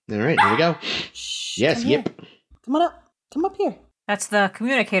All right, here we go. Shh, Yes, yep. Come on up. Come up here. That's the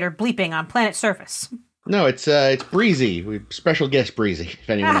communicator bleeping on planet surface. No, it's Breezy. Special guest Breezy, if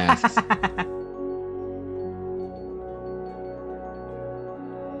anyone asks.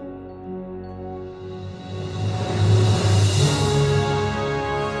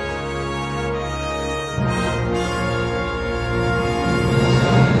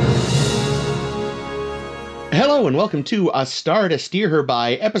 Hello and welcome to A Star to Steer Her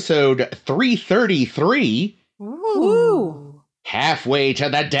By, episode 333. Ooh. Halfway to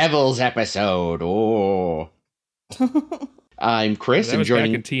the Devil's episode. Oh. I'm Chris, That and was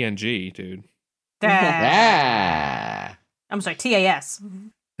joining... back in TNG, dude. Ah. I'm sorry, TAS.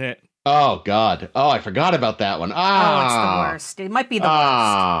 Eh. Oh, God. Oh, I forgot about that one. Oh, it's the worst. It might be the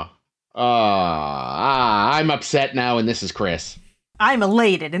worst. I'm upset now, and this is Chris. I'm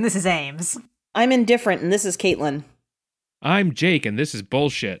elated, and this is Ames. I'm indifferent, and this is Caitlin. I'm Jake, and this is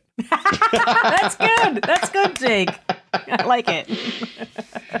bullshit. That's good. That's good, Jake. I like it.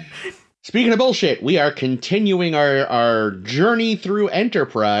 Speaking of bullshit, we are continuing our journey through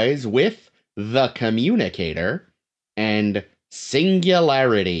Enterprise with The Communicator and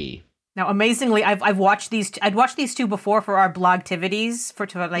Singularity. Now, amazingly, I've watched these. I'd watched these two before for our blogtivities for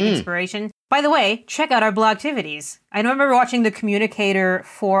inspiration. By the way, check out our blogtivities. I remember watching The Communicator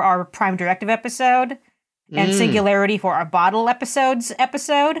for our Prime Directive episode and Singularity for our Bottle episode,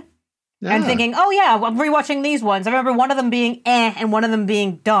 and thinking, oh yeah, I'm rewatching these ones. I remember one of them being and one of them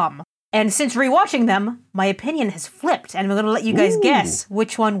being dumb. And since rewatching them, my opinion has flipped, and I'm going to let you guys guess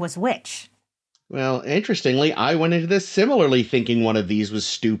which one was which. Well, interestingly, I went into this similarly thinking one of these was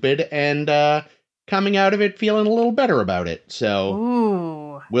stupid, and coming out of it feeling a little better about it. So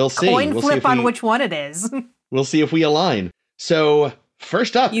Ooh. We'll see. Coin we'll flip see on which one it is. We'll see if we align. So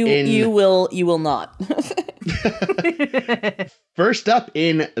first up, You will not. First up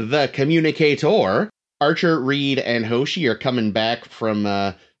in The Communicator, Archer, Reed, and Hoshi are coming back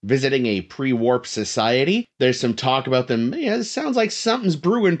from visiting a pre-warp society. There's some talk about them. Yeah, it sounds like something's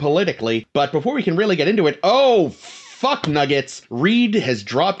brewing politically. But before we can really get into it, oh, fuck nuggets. Reed has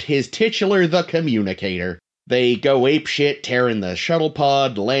dropped his titular The Communicator. They go apeshit, tearing the shuttle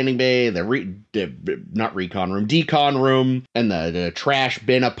pod, the landing bay, decon room, and the trash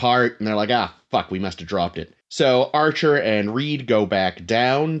bin apart. And they're like, fuck, we must have dropped it. So Archer and Reed go back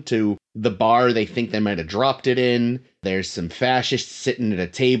down to the bar they think they might have dropped it in. There's some fascists sitting at a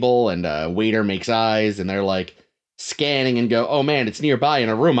table, and a waiter makes eyes, and they're like scanning and go, oh man, it's nearby in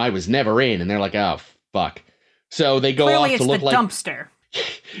a room I was never in. And they're like, oh, fuck. So they go Clearly off to look like... dumpster.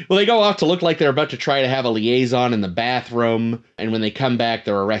 Well, they go off to look like they're about to try to have a liaison in the bathroom, and when they come back,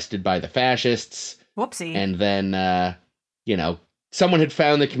 they're arrested by the fascists. Whoopsie. And then, someone had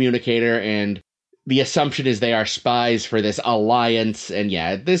found the communicator, and the assumption is they are spies for this alliance, and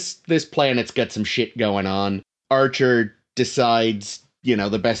yeah, this planet's got some shit going on. Archer decides,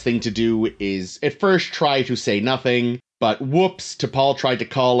 the best thing to do is at first try to say nothing, but whoops, T'Pol tried to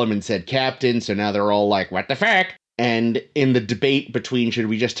call him and said captain, so now they're all like, what the fuck? And in the debate between should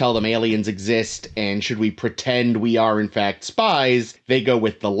we just tell them aliens exist and should we pretend we are in fact spies, they go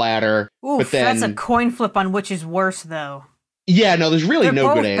with the latter. Oof, but then, that's a coin flip on which is worse, though. Yeah, no, there's really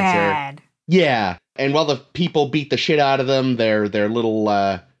no good answer. Bad. Yeah, and while the people beat the shit out of them, their little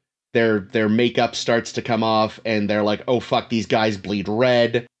their makeup starts to come off, and they're like, oh fuck, these guys bleed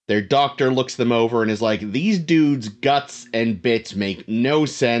red. Their doctor looks them over and is like, these dudes' guts and bits make no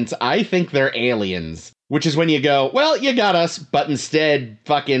sense. I think they're aliens. Which is when you go, well, you got us, but instead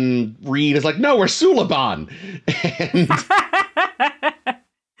fucking Reed is like, no, we're Suliban. And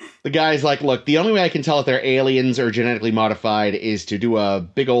the guy's like, look, the only way I can tell if they're aliens or genetically modified is to do a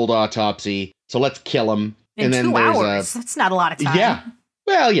big old autopsy. So let's kill them. In 2 hours. That's not a lot of time. Yeah.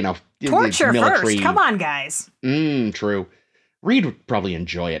 Well, torture military. first. Come on, guys. True. Reed would probably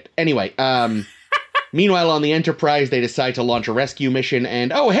enjoy it. Anyway, meanwhile, on the Enterprise, they decide to launch a rescue mission,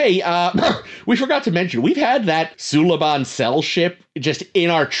 and oh, hey, we forgot to mention, we've had that Suliban cell ship just in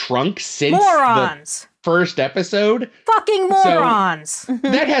our trunk since morons. The first episode. Fucking morons. So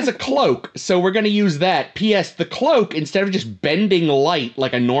that has a cloak, so we're going to use that. P.S. The cloak, instead of just bending light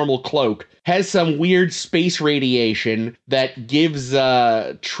like a normal cloak, has some weird space radiation that gives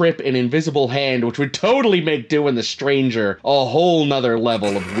Trip an invisible hand, which would totally make doing the Stranger a whole nother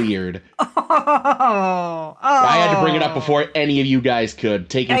level of weird. Oh. I had to bring it up before any of you guys could.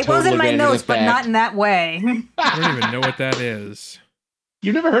 Taking it total was in my advantage notes, of the but fact. not in that way. I don't even know what that is.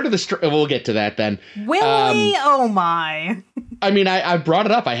 You've never heard of the We'll get to that then. Will we? Oh my. I mean, I brought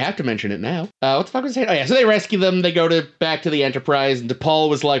it up. I have to mention it now. What the fuck was I saying? Oh yeah, so they rescue them. They go back to the Enterprise, and T'Pol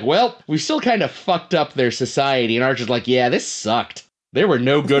was like, well, we still kind of fucked up their society. And Archer's like, yeah, this sucked. There were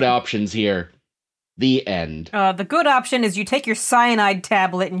no good options here. The end. The good option is you take your cyanide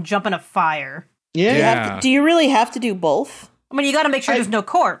tablet and jump in a fire. Yeah. Do you really have to do both? I mean, you got to make sure there's no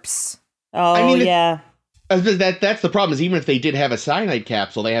corpse. Oh, I mean, yeah. That's the problem, is even if they did have a cyanide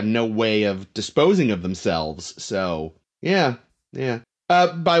capsule, they have no way of disposing of themselves. So, yeah.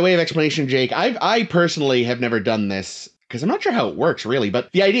 By way of explanation, Jake, I personally have never done this, because I'm not sure how it works, really,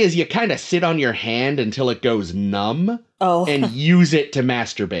 but the idea is you kind of sit on your hand until it goes numb and use it to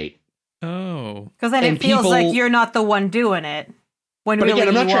masturbate. Oh. Because then it feels like you're not the one doing it. But really again,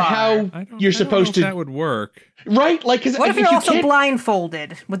 I'm not sure are. how you're supposed to... that would work. Right? Like, cause what if you're also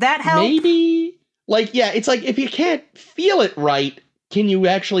blindfolded? Would that help? Maybe. Like, yeah, it's like, if you can't feel it right, can you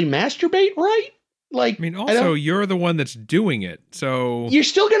actually masturbate right? Like, I mean, also, you're the one that's doing it, so... You're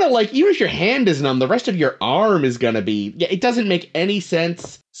still gonna, like, even if your hand is numb, the rest of your arm is gonna be... Yeah, it doesn't make any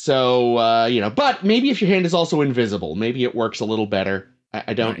sense. So, but maybe if your hand is also invisible, maybe it works a little better.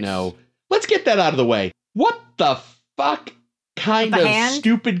 I don't know. Let's get that out of the way. What the fuck kind of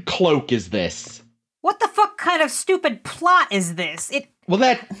stupid cloak is this? What the fuck kind of stupid plot is this? Well,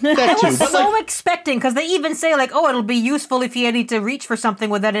 that too. I was but so expecting, because they even say, like, oh, it'll be useful if you need to reach for something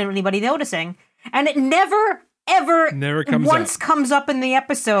without anybody noticing. And it never comes up in the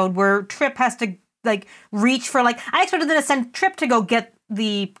episode where Trip has to, like, reach for, like... I expected them to send Trip to go get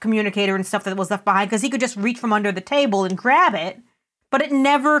the communicator and stuff that was left behind, because he could just reach from under the table and grab it. But it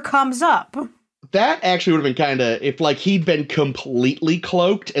never comes up. That actually would have been kind of, if, like, he'd been completely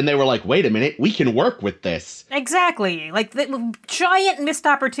cloaked and they were like, wait a minute, we can work with this. Exactly. Like, the giant missed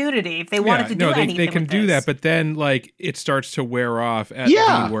opportunity if they wanted to do anything they can with do this. that, but then, like, it starts to wear off at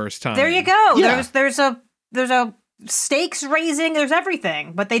the worst time. There you go. Yeah. There's a stakes raising, there's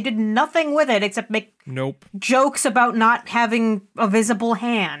everything. But they did nothing with it except make jokes about not having a visible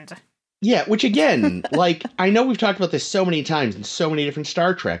hand. Yeah, which again, like, I know we've talked about this so many times in so many different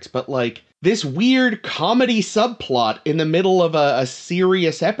Star Treks, but, like, this weird comedy subplot in the middle of a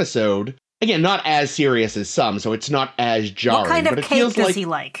serious episode, again, not as serious as some, so it's not as jarring. What kind of but it cake feels does he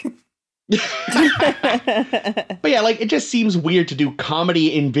like? But yeah, like, it just seems weird to do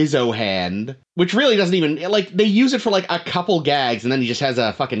comedy in Viso hand, which really doesn't even, like, they use it for, like, a couple gags, and then he just has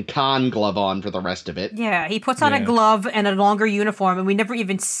a fucking con glove on for the rest of it. Yeah, he puts on a glove and a longer uniform, and we never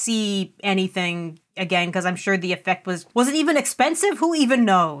even see anything again, because I'm sure the effect was it even expensive? Who even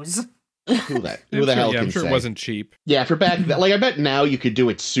knows? Who the hell can I'm sure say? It wasn't cheap. Yeah, for back, like, I bet now you could do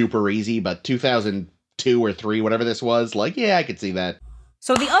it super easy, but 2002 or 3, whatever this was, like, yeah, I could see that.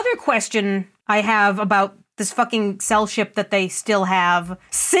 So the other question I have about this fucking cell ship that they still have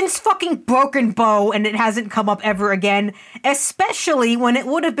since fucking Broken Bow, and it hasn't come up ever again, especially when it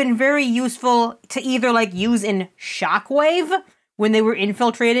would have been very useful to either, like, use in Shockwave when they were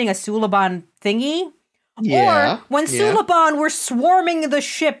infiltrating a Suliban thingy, or when Suliban were swarming the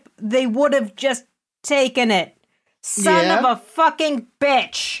ship, they would have just taken it. Son of a fucking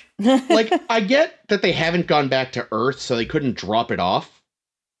bitch. Like, I get that they haven't gone back to Earth, so they couldn't drop it off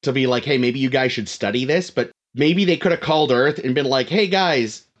to be like, hey, maybe you guys should study this, but maybe they could have called Earth and been like, hey,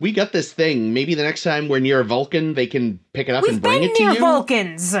 guys, we got this thing. Maybe the next time we're near a Vulcan, they can pick it up and bring it to you. We've been near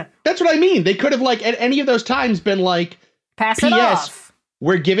Vulcans. That's what I mean. They could have, like, at any of those times been like, pass it off.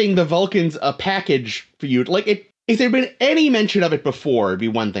 We're giving the Vulcans a package for you. Like, if there'd been any mention of it before, it'd be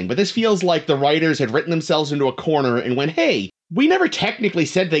one thing. But this feels like the writers had written themselves into a corner and went, hey, we never technically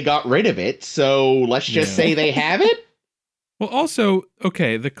said they got rid of it, so let's just say they have it? Well, also,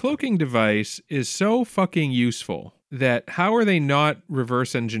 okay, the cloaking device is so fucking useful that how are they not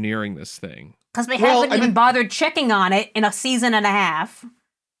reverse engineering this thing? Because they haven't even bothered checking on it in a season and a half.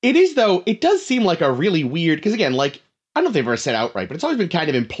 It is, though, it does seem like a really weird, because again, like, I don't know if they've ever said outright, but it's always been kind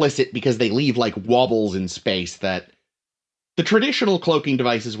of implicit because they leave, like, wobbles in space that the traditional cloaking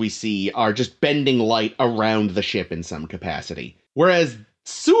devices we see are just bending light around the ship in some capacity. Whereas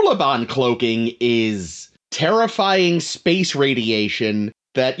Suliban cloaking is terrifying space radiation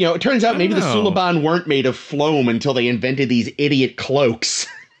that, you know, it turns out maybe the Suliban weren't made of phloem until they invented these idiot cloaks.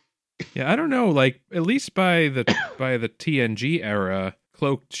 Yeah, I don't know, like, at least by the TNG era,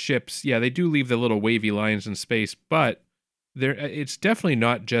 cloaked ships, yeah, they do leave the little wavy lines in space, but it's definitely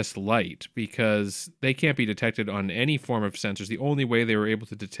not just light, because they can't be detected on any form of sensors. The only way they were able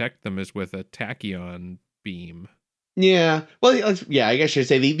to detect them is with a tachyon beam. Yeah. Well, yeah, I guess I should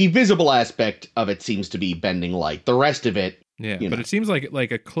say the visible aspect of it seems to be bending light. The rest of it, yeah, but it seems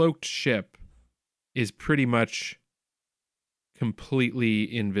like a cloaked ship is pretty much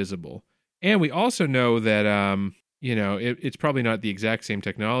completely invisible. And we also know that, it's probably not the exact same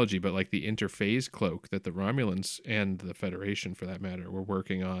technology, but like the interphase cloak that the Romulans and the Federation, for that matter, were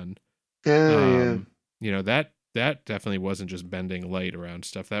working on. Yeah. That that definitely wasn't just bending light around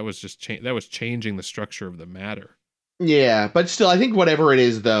stuff. That was just that was changing the structure of the matter. Yeah, but still, I think whatever it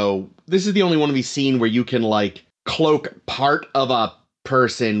is, though, this is the only one we've seen where you can, like, cloak part of a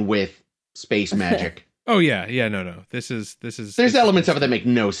person with space magic. Oh yeah, no. This is. There's elements of it that make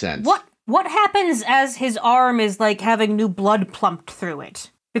no sense. What happens as his arm is like having new blood plumped through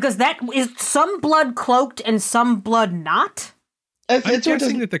it? Because that is some blood cloaked and some blood not. I'm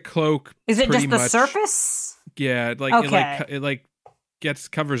guessing that the cloak is it just the much, surface? Yeah,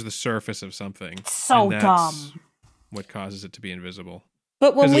 it covers the surface of something. So dumb. What causes it to be invisible?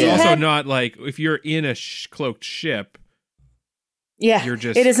 But when we also not like if you're in a cloaked ship. Yeah, you're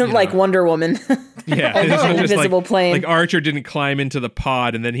just, it isn't like Wonder Woman. Yeah, it's an invisible plane. Like Archer didn't climb into the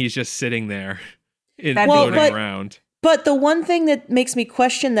pod and then he's just sitting there, floating around. But the one thing that makes me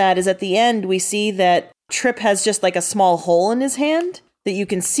question that is at the end we see that Trip has just like a small hole in his hand that you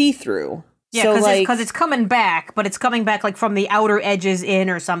can see through. Yeah, because it's coming back, but it's coming back like from the outer edges in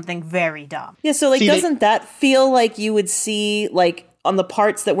or something very dumb. Yeah, so like doesn't that feel like you would see like on the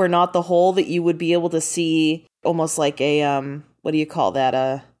parts that were not the hole that you would be able to see almost like a what do you call that?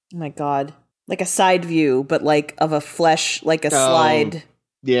 Oh my God. Like a side view, but like of a flesh, like a slide.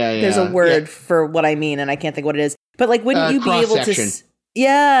 Yeah. There's a word for what I mean, and I can't think what it is. But like, wouldn't you be able to?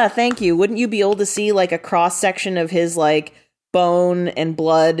 Yeah, thank you. Wouldn't you be able to see like a cross section of his like bone and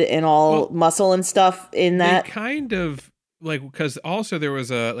blood and all muscle and stuff in that? Kind of like because also there was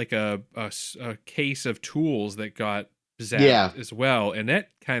a case of tools that got zapped as well, and that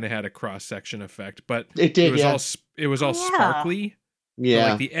kind of had a cross section effect. But it did. It was all sparkly.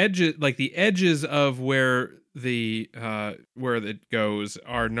 Yeah, so like the edges of where it goes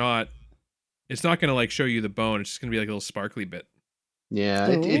are not. It's not going to like show you the bone. It's just going to be like a little sparkly bit.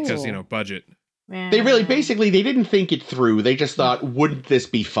 Yeah, because budget. They really basically they didn't think it through. They just thought, wouldn't this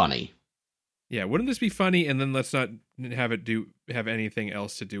be funny? Yeah, wouldn't this be funny? And then let's not have anything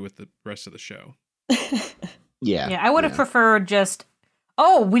else to do with the rest of the show. Yeah, I would have preferred just.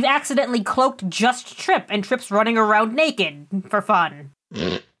 Oh, we've accidentally cloaked just Trip, and Trip's running around naked for fun.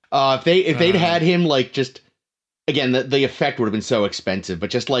 If they'd had him like just. Again, the effect would have been so expensive, but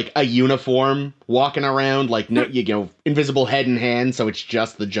just like a uniform walking around, like invisible head and hand, so it's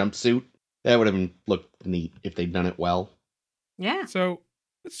just the jumpsuit. That would have looked neat if they'd done it well. Yeah. So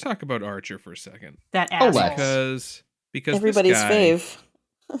let's talk about Archer for a second. That asshole. Because everybody's this guy,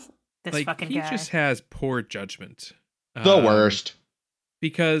 fave. This fucking guy. He just has poor judgment. The worst.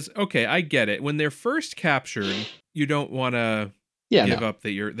 Because I get it. When they're first captured, you don't want to give up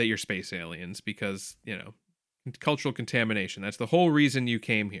that you're space aliens because cultural contamination. That's the whole reason you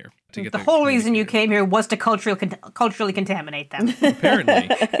came here. The whole reason you came here was to culturally contaminate them. Apparently.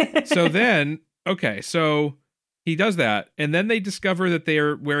 So then, so he does that, and then they discover that they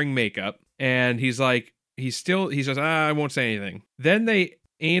are wearing makeup, and he says, I won't say anything. Then they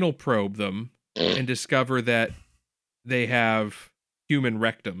anal probe them and discover that they have human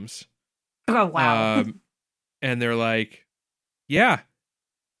rectums. Oh, wow. And they're like, yeah.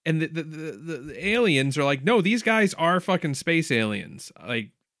 And the aliens are like, no, these guys are fucking space aliens,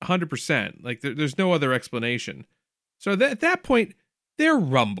 like 100%. Like there's no other explanation. So at that point, they're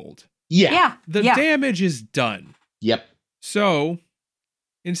rumbled. Yeah. The damage is done. Yep. So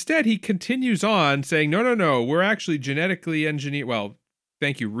instead, he continues on saying, no, we're actually genetically engineered. Well,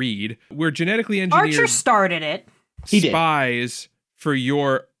 thank you, Reed. We're genetically engineered. Archer started it. Spies for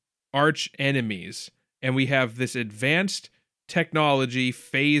your arch enemies, and we have this advanced technology,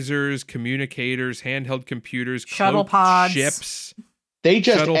 phasers, communicators, handheld computers, shuttle pods, ships. They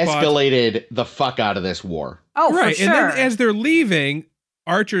just escalated the fuck out of this war. Oh, right. For sure. And then as they're leaving,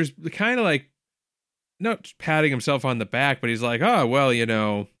 Archer's kind of like, not patting himself on the back, but he's like, oh, well,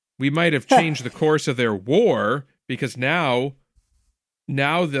 we might have changed the course of their war because now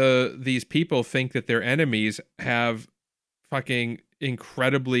these people think that their enemies have fucking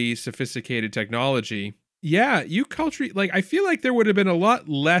incredibly sophisticated technology. Yeah, I feel like there would have been a lot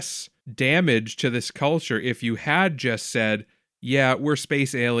less damage to this culture if you had just said, yeah, we're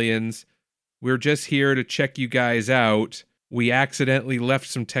space aliens. We're just here to check you guys out. We accidentally left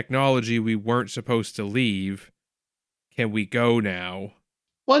some technology we weren't supposed to leave. Can we go now?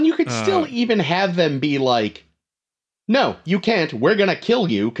 Well, and you could still even have them be like, no, you can't. We're going to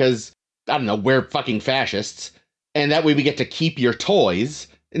kill you because, I don't know, we're fucking fascists. And that way we get to keep your toys.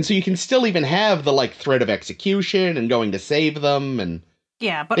 And so you can still even have the threat of execution and going to save them. And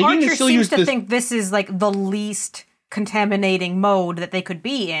yeah, but Archer seems to think this is the least contaminating mode that they could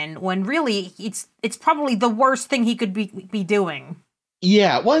be in, when really it's probably the worst thing he could be doing.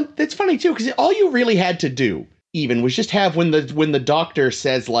 Yeah, well, it's funny too, because all you really had to do even was just have when the doctor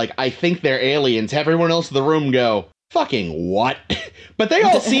says, like, I think they're aliens, have everyone else in the room go, fucking what? But they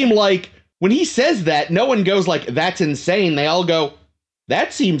all seem like, when he says that, no one goes like, that's insane. They all go,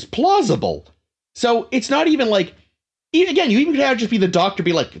 that seems plausible. So it's not even like, again, you even could have just be the doctor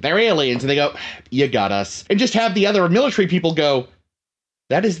be like, they're aliens, and they go, you got us. And just have the other military people go,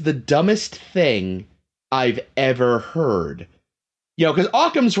 that is the dumbest thing I've ever heard. You know, because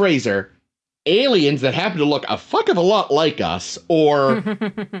Occam's razor, aliens that happen to look a fuck of a lot like us, or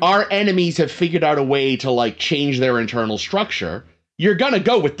our enemies have figured out a way to, like, change their internal structure, you're gonna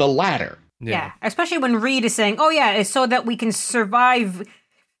go with the latter. Yeah, especially when Reed is saying, oh yeah, it's so that we can survive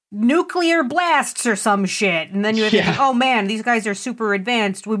nuclear blasts or some shit. And then you're thinking, oh man, these guys are super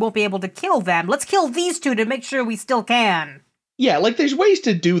advanced, we won't be able to kill them. Let's kill these two to make sure we still can. Yeah, like, there's ways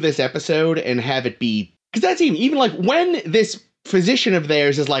to do this episode and have it be... Because that's even like, when this physician of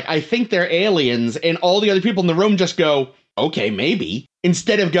theirs is like, I think they're aliens, and all the other people in the room just go, okay, maybe.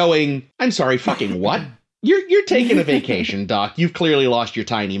 Instead of going, I'm sorry, fucking what? You're taking a vacation, Doc. You've clearly lost your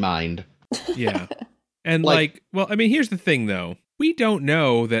tiny mind. Yeah. And like, well, I mean, here's the thing, though. We don't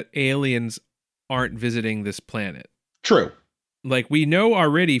know that aliens aren't visiting this planet. True. Like, we know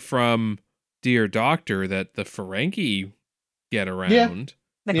already from Dear Doctor that the Ferengi get around. Yeah.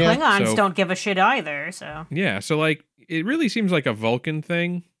 The Klingons don't give a shit either, so... Yeah, so, like, it really seems like a Vulcan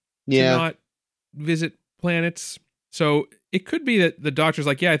thing to not visit planets. So it could be that the Doctor's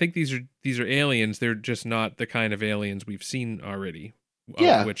like, yeah, I think these are aliens. They're just not the kind of aliens we've seen already,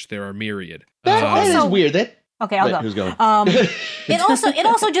 of which there are myriad. That is weird. Okay, I'll go. Who's going? It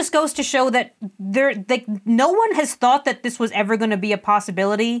also just goes to show that no one has thought that this was ever going to be a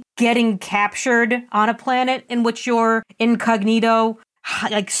possibility. Getting captured on a planet in which you're incognito,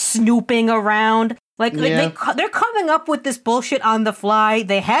 like snooping around. Like they're coming up with this bullshit on the fly.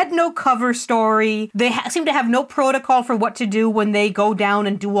 They had no cover story. They seem to have no protocol for what to do when they go down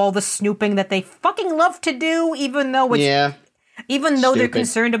and do all the snooping that they fucking love to do, even though it's even though they're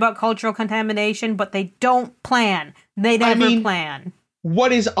concerned about cultural contamination, but they don't plan. They never plan.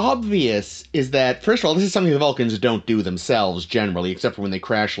 What is obvious is that, first of all, this is something the Vulcans don't do themselves generally, except for when they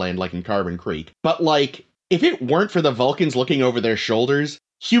crash land, like in Carbon Creek. But, like, if it weren't for the Vulcans looking over their shoulders,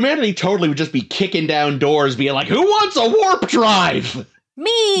 humanity totally would just be kicking down doors, being like, who wants a warp drive?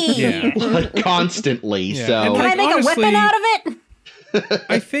 Me! Yeah. Like, constantly, Yeah. so... And can I make honestly, a weapon out of it?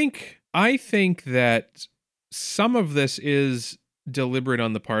 I think that some of this is deliberate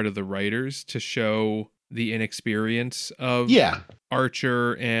on the part of the writers to show the inexperience of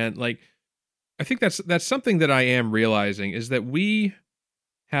Archer, and like I think that's something that I am realizing is that we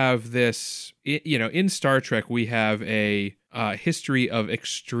have this, you know, in Star Trek we have a history of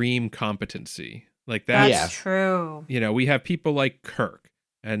extreme competency. Like that's true. You know, we have people like Kirk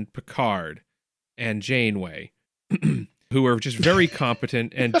and Picard and Janeway who are just very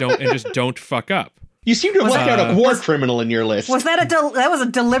competent and just don't fuck up. You seem to have left out a war criminal in your list. Was that that was a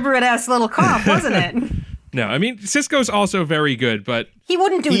deliberate ass little cough, wasn't it? No, I mean Sisko's also very good, but he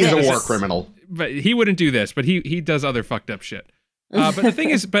wouldn't do this. He's a war criminal. But he wouldn't do this, but he does other fucked up shit. But the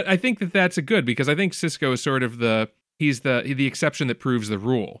thing is, but I think that's a good, because I think Sisko is sort of the exception that proves the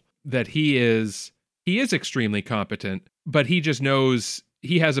rule. That he is extremely competent, but he just knows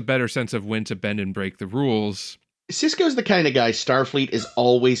he has a better sense of when to bend and break the rules. Sisko's the kind of guy Starfleet is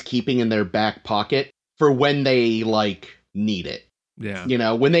always keeping in their back pocket for when they, like, need it. Yeah. You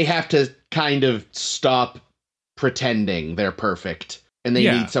know, when they have to kind of stop pretending they're perfect and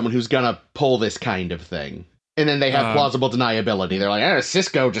they need someone who's gonna pull this kind of thing. And then they have plausible deniability. They're like,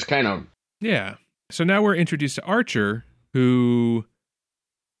 Sisko just kind of... Yeah. So now we're introduced to Archer, who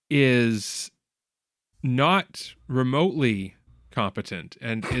is not remotely competent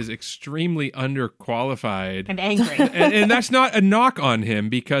and is extremely underqualified and angry. and that's not a knock on him,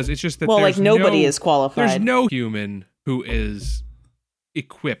 because it's just that nobody is qualified. There's no human who is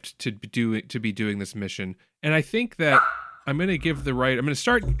equipped to be doing this mission. And I think that I'm going to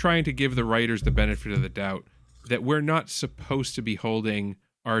start trying to give the writers the benefit of the doubt that we're not supposed to be holding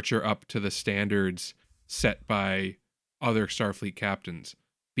Archer up to the standards set by other Starfleet captains,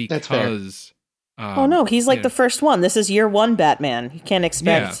 because oh no, he's like the first one. This is year one Batman. You can't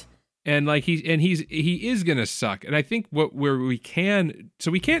expect. Yeah. And like he is gonna suck. And I think we can't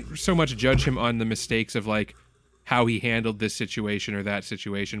so much judge him on the mistakes of like how he handled this situation or that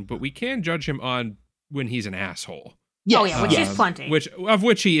situation, but we can judge him on when he's an asshole. Yes. Oh yeah, which is plenty.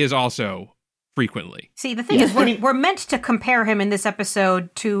 Which he is also frequently. See, the thing is, we're meant to compare him in this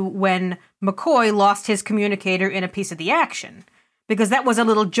episode to when McCoy lost his communicator in a piece of the action, because that was a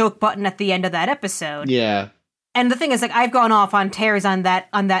little joke button at the end of that episode. Yeah. And the thing is, like, I've gone off on tears on that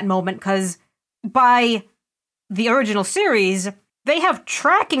moment, because by the original series, they have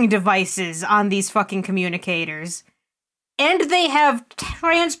tracking devices on these fucking communicators. And they have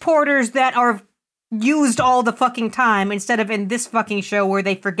transporters that are used all the fucking time instead of in this fucking show where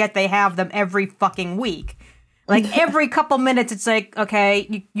they forget they have them every fucking week. Like every couple minutes, it's like,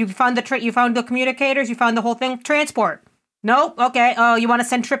 okay, you found you found the communicators, you found the whole thing, transport. Nope, okay, oh, you want to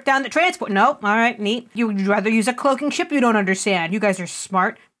send Trip down the transport? Nope, all right, neat. You'd rather use a cloaking ship you don't understand. You guys are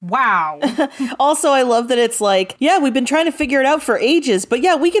smart. Wow. Also, I love that it's like, yeah, we've been trying to figure it out for ages, but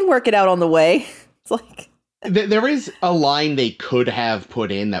yeah, we can work it out on the way. It's like... There is a line they could have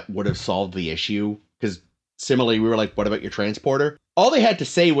put in that would have solved the issue, because similarly, we were like, what about your transporter? All they had to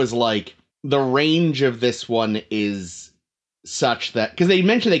say was like, the range of this one is such that, because they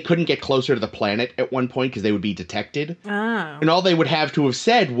mentioned they couldn't get closer to the planet at one point because they would be detected. Oh. And all they would have to have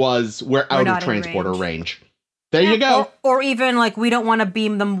said was, we're out of transporter range. There you go. Or even like, we don't want to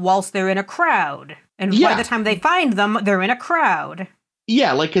beam them whilst they're in a crowd. And by the time they find them, they're in a crowd.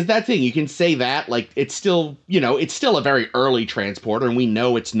 Yeah, like, because that thing, you can say that, like, it's still, it's still a very early transporter, and we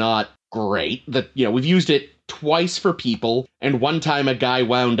know it's not great. That, we've used it twice for people, and one time a guy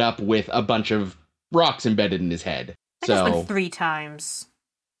wound up with a bunch of rocks embedded in his head. I guess like 3 times.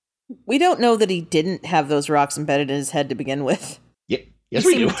 We don't know that he didn't have those rocks embedded in his head to begin with. Yeah, yes, he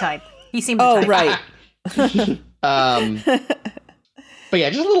we do. He seemed the type. Right. But yeah,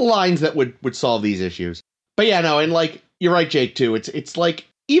 just little lines that would solve these issues. But yeah, no, and like, you're right, Jake, too. It's like,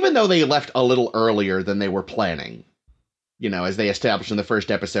 even though they left a little earlier than they were planning, as they established in the first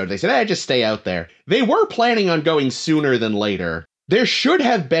episode, they said, just stay out there. They were planning on going sooner than later. There should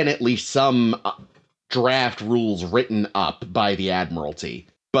have been at least some draft rules written up by the Admiralty,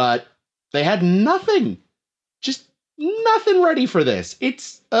 but they had nothing. Just nothing ready for this.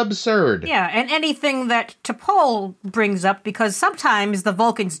 It's absurd. Yeah, and anything that T'Pol brings up, because sometimes the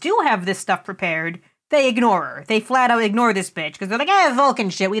Vulcans do have this stuff prepared, they ignore her. They flat out ignore this bitch, because they're like, Vulcan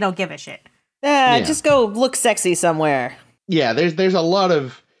shit, we don't give a shit. Just go look sexy somewhere. Yeah, there's a lot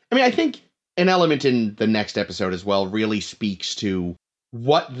of... I think an element in the next episode as well really speaks to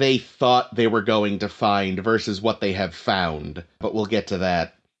what they thought they were going to find versus what they have found. But we'll get to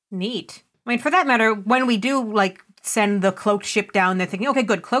that. Neat. For that matter, when we do, send the cloaked ship down, they're thinking, okay,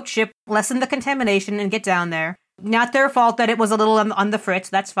 good, cloaked ship, lessen the contamination and get down there. Not their fault that it was a little on the fritz,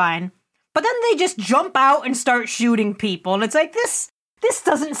 that's fine. But then they just jump out and start shooting people, and it's like, this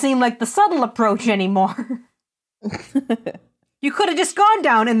doesn't seem like the subtle approach anymore. You could have just gone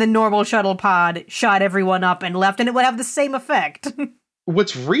down in the normal shuttle pod, shot everyone up, and left, and it would have the same effect.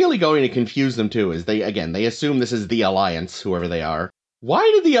 What's really going to confuse them, too, is they assume this is the Alliance, whoever they are. Why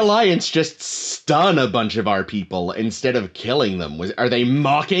did the Alliance just stun a bunch of our people instead of killing them? Are they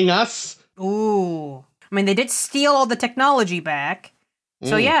mocking us? Ooh. They did steal all the technology back.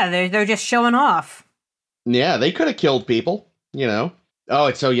 So yeah, they're just showing off. Yeah, they could have killed people, Oh,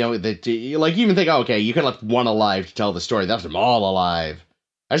 it's so, that, you even think, okay, you could have left one alive to tell the story. That was them all alive.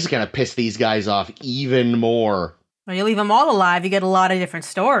 I just kind of piss these guys off even more. Well, you leave them all alive, you get a lot of different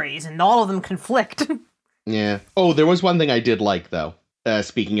stories, and all of them conflict. Yeah. Oh, there was one thing I did like, though.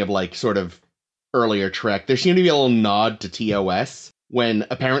 Speaking of, sort of earlier Trek, there seemed to be a little nod to TOS when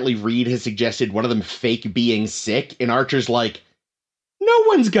apparently Reed has suggested one of them fake being sick, and Archer's like, no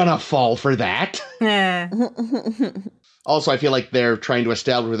one's gonna fall for that. Yeah. Also, I feel like they're trying to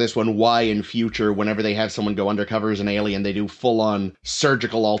establish with this one why in future, whenever they have someone go undercover as an alien, they do full-on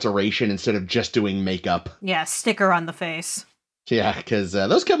surgical alteration instead of just doing makeup. Yeah, sticker on the face. Yeah, because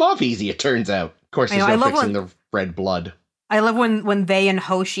those come off easy, it turns out. Of course, there's no fixing the red blood. I love when they and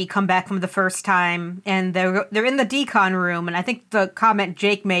Hoshi come back from the first time, and they're in the decon room, and I think the comment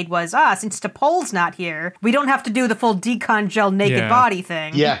Jake made was, since T'Pol's not here, we don't have to do the full decon gel naked body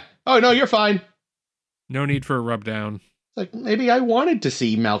thing. Yeah. Oh, no, you're fine. No need for a rub down. It's like, maybe I wanted to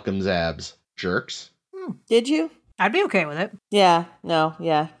see Malcolm's abs. Jerks. Did you? I'd be okay with it. Yeah. No.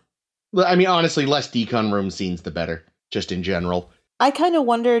 Yeah. Honestly, less decon room scenes, the better. Just in general. I kind of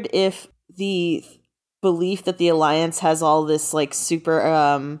wondered if the belief that the Alliance has all this,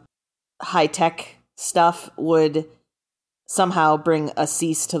 super high-tech stuff would somehow bring a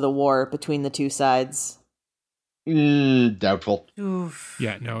cease to the war between the two sides. Doubtful. Oof.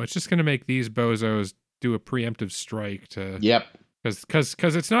 Yeah, no, it's just going to make these bozos do a preemptive strike to... Yep.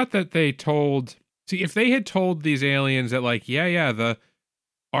 Because it's not that they told... See, if they had told these aliens that,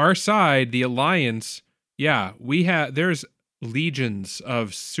 our side, the Alliance, there's legions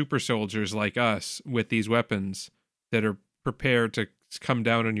of super soldiers like us with these weapons that are prepared to come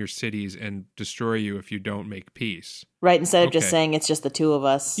down on your cities and destroy you if you don't make peace. Right, instead of just saying it's just the two of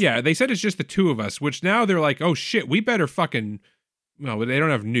us. Yeah, they said it's just the two of us, which now they're like, oh shit, we better fucking well, they don't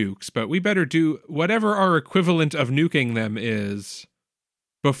have nukes, but we better do whatever our equivalent of nuking them is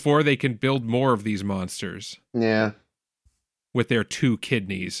before they can build more of these monsters Yeah. with their 2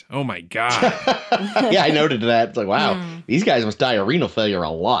 kidneys. Oh my God. Yeah, I noted that. It's like, wow, these guys must die of renal failure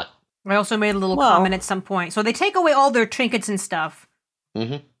a lot. I also made a little comment at some point. So they take away all their trinkets and stuff.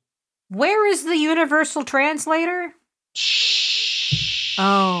 Mm-hmm. Where is the universal translator?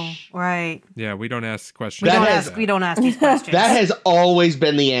 Oh, right. Yeah, we don't ask questions. We don't ask these questions. That has always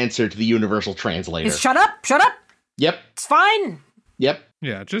been the answer to the universal translator. It's shut up. Yep. It's fine. Yep.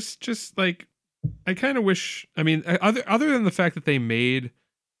 Yeah, just like, I kind of wish, I mean, other than the fact that they made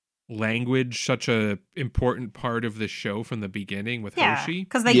language such a important part of the show from the beginning with Hoshi.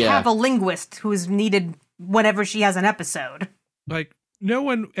 Because they have a linguist who's needed whenever she has an episode. Like, no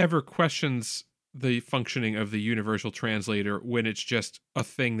one ever questions the functioning of the universal translator when it's just a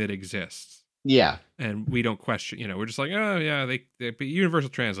thing that exists. Yeah. And we don't question, we're just like, oh yeah, they be universal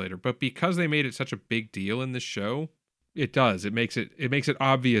translator. But because they made it such a big deal in this show, it does. It makes it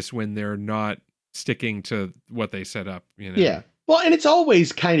obvious when they're not sticking to what they set up, Yeah. Well, and it's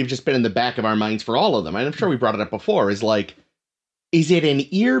always kind of just been in the back of our minds for all of them. And I'm sure we brought it up before, is like, is it an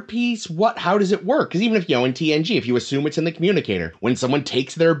earpiece? How does it work? Because even if, in TNG, if you assume it's in the communicator, when someone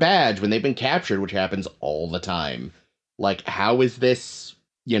takes their badge, when they've been captured, which happens all the time, like, how is this,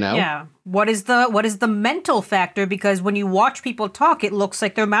 Yeah. What is the mental factor? Because when you watch people talk, it looks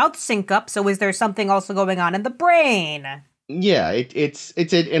like their mouths sync up. So is there something also going on in the brain? Yeah, it's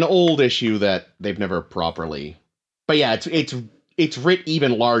an old issue that they've never properly. But yeah, it's writ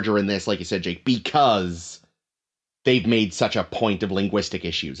even larger in this, like you said, Jake, because they've made such a point of linguistic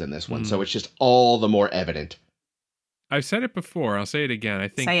issues in this one. So it's just all the more evident. I've said it before. I'll say it again. I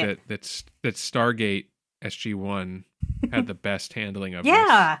think that Stargate SG-1 had the best handling of this.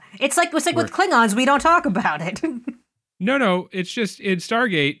 Yeah. It's like with Klingons, we don't talk about it. No. It's just in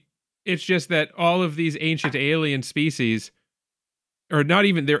Stargate, it's just that all of these ancient alien species, or not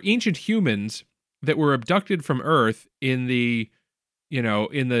even, they're ancient humans that were abducted from Earth in the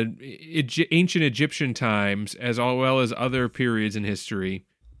ancient Egyptian times, as well as other periods in history,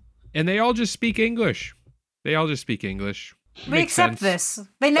 and they all just speak English. We accept this.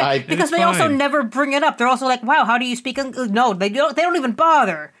 Because they also never bring it up. They're also like, "Wow, how do you speak English?" No, they don't. They don't even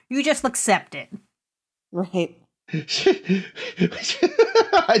bother. You just accept it. Right.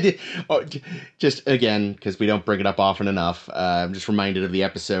 Just again, because we don't bring it up often enough. I'm just reminded of the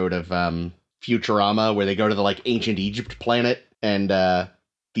episode of Futurama where they go to the ancient Egypt planet, and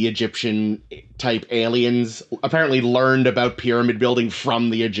the Egyptian type aliens apparently learned about pyramid building from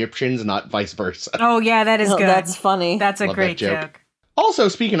the Egyptians, not vice versa. Oh yeah, that is good. That's funny. That's a great joke. Also,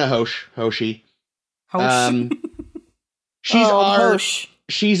 speaking of Hoshi.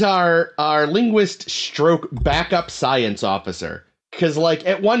 She's our linguist stroke backup science officer. Because,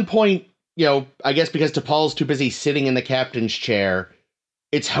 at one point, I guess because T'Pol's too busy sitting in the captain's chair,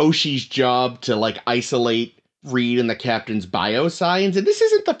 it's Hoshi's job to, isolate Reed and the captain's biosigns. And this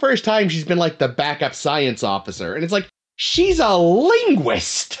isn't the first time she's been, the backup science officer. And it's she's a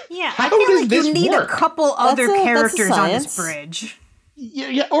linguist. Yeah, How I feel does like this you need work? a couple other characters on this science. bridge.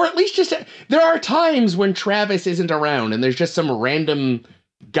 Yeah, or at least there are times when Travis isn't around and there's just some random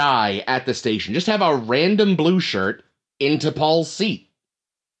guy at the station. Just have a random blue shirt into Paul's seat.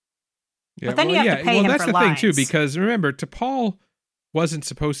 Yeah, But then you have to pay him that's for the thing too, lines. because remember, T'Pol wasn't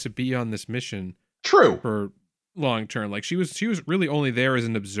supposed to be on this mission True. for long term. She was really only there as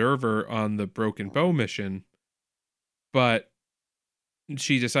an observer on the Broken Bow mission, but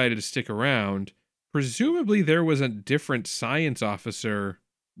she decided to stick around. Presumably, there was a different science officer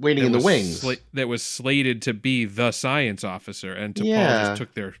Waiting in the wings. that was slated to be the science officer, and T'Pol just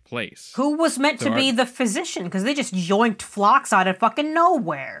took their place. Who was meant to be the physician? Because they just yoinked Phlox out of fucking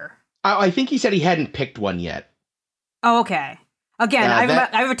nowhere. I think he said he hadn't picked one yet. Oh, okay. Again,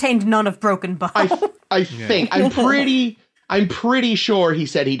 I retained none of Broken Bow. I think I'm pretty sure he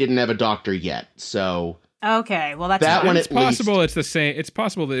said he didn't have a doctor yet. So okay, well that's that fine. one. It's possible it's the same. It's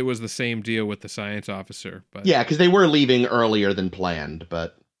possible that it was the same deal with the science officer, but Yeah, because they were leaving earlier than planned.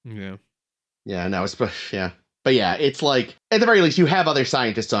 But yeah. No, it's but yeah, it's at the very least you have other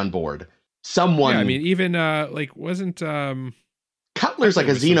scientists on board. Someone. Yeah, I mean, even wasn't Cutler's a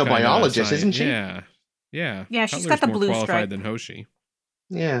xenobiologist, isn't she? Yeah. Yeah, she's Cutler's got the more blue qualified stripe. than Hoshi.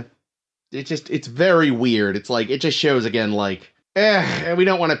 Yeah. It's very weird. It's it just shows again, we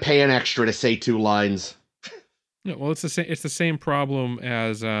don't want to pay an extra to say 2 lines. Yeah, well, it's the same. It's the same problem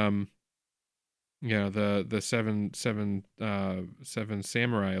as the seven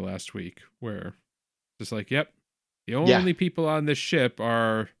samurai last week, where it's yep, the only people on this ship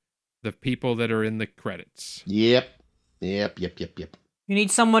are the people that are in the credits. Yep. Yep. You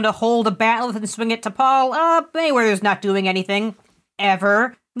need someone to hold a battle and swing it to Paul? Anywhere who's not doing anything.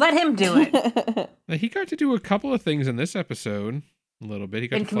 Ever. Let him do it. Now, he got to do a couple of things in this episode. A little bit. He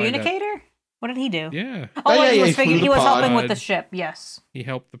got In to fly that- Communicator? What did he do? Yeah. He flew the was pod. helping with the ship, yes. He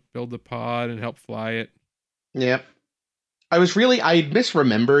helped build the pod and help fly it. Yep. I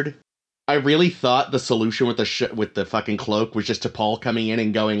misremembered. I really thought the solution with the fucking cloak was just to Paul coming in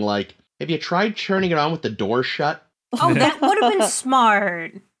and going like, have you tried turning it on with the door shut? Oh, that would have been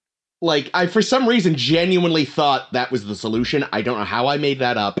smart. Like, I for some reason genuinely thought that was the solution. I don't know how I made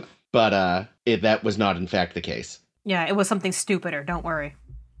that up, but that was not in fact the case. Yeah, it was something stupider, don't worry.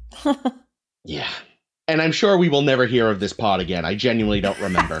 Yeah. And I'm sure we will never hear of this pod again. I genuinely don't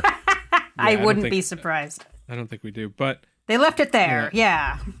remember. I don't wouldn't think- be surprised. I don't think we do, but They left it there,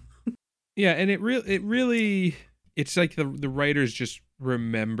 yeah. yeah, and it really, it's like the writers just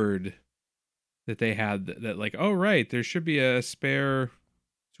remembered that they had that like, oh right, there should be a spare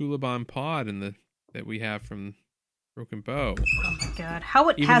Suliban pod that we have from Broken Bow. Oh my god. How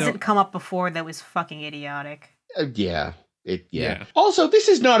it Even hasn't though- come up before that was fucking idiotic. Yeah. Yeah. Also, this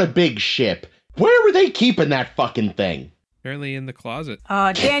is not a big ship. Where were they keeping that fucking thing? Apparently in the closet.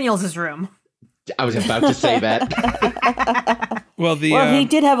 Daniels' room. I was about to say that. Well, he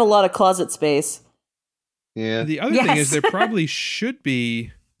did have a lot of closet space. Yeah. the other thing is Yes. there probably should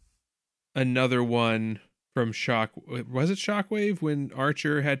be another one from was it Shockwave when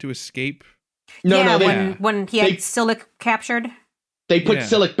Archer had to escape? No, when he had they- Silic captured. They put Yeah.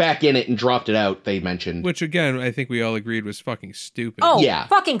 Silic back in it and dropped it out, they mentioned. Which again, I think we all agreed was fucking stupid. Oh, Yeah.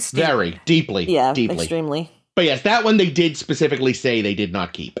 fucking stupid. Very. Deeply. Yeah, Deeply. extremely. But yes, that one they did specifically say they did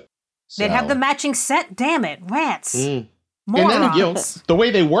not keep. They'd have the So- matching set, damn it. Rats. Mm. Morons. And then, the way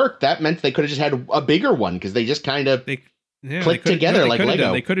they worked, that meant they could have just had a bigger one, because they just kind of... They Click could've- together they like could've Lego.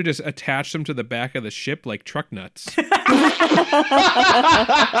 done. They could have just attached them to the back of the ship like truck nuts. And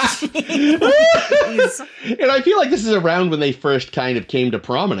I feel like this is around when they first kind of came to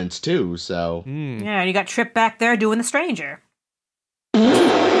prominence, too, so... Mm. Yeah, and you got Trip back there doing the stranger.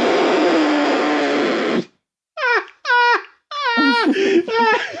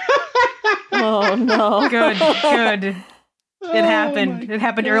 Oh no. Good. It happened. It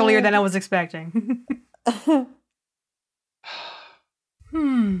happened earlier than I was expecting.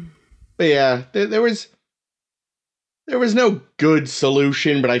 But yeah, there was no good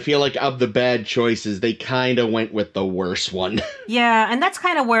solution, but I feel like of the bad choices, they kind of went with the worst one. Yeah, and that's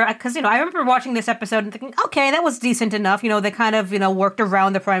kind of where, because, I remember watching this episode and thinking, okay, that was decent enough. They kind of, worked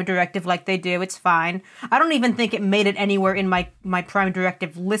around the Prime Directive like they do. It's fine. I don't even think it made it anywhere in my Prime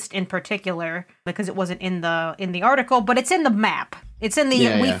Directive list in particular, because it wasn't in the article, but it's in the map. It's in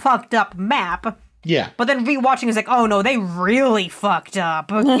the we fucked up map. Yeah. But then rewatching is like, oh no, they really fucked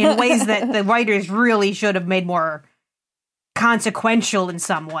up in ways that the writers really should have made more consequential in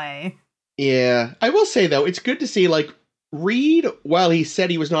some way. Yeah. I will say, though, it's good to see, like, Reed, while he said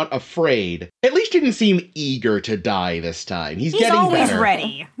he was not afraid, at least didn't seem eager to die this time. He's getting always better.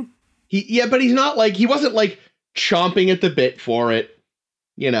 ready. But he's not like, he wasn't like chomping at the bit for it.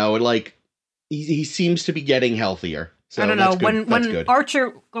 Like, he seems to be getting healthier. So I don't know. that's good. That's good. Archer,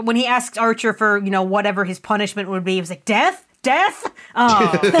 when he asked Archer for, whatever his punishment would be, he was like, death?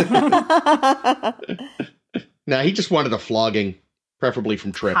 Oh. Nah, he just wanted a flogging, preferably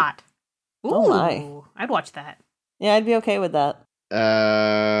from Trip. Hot. Ooh, Oh my. I'd watch that. Yeah, I'd be okay with that.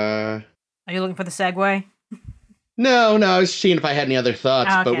 Are you looking for the segue? No, I was seeing if I had any other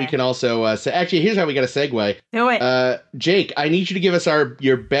thoughts, but we Okay. can also say, actually, here's how we got a segue. Do it. Jake, I need you to give us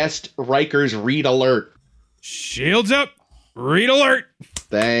your best Rikers read alert. Shields up! Read alert!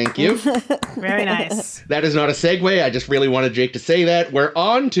 Thank you. Very nice. That is not a segue. I just really wanted Jake to say that. We're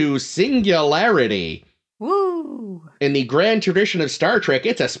on to Singularity. Woo. In the grand tradition of Star Trek,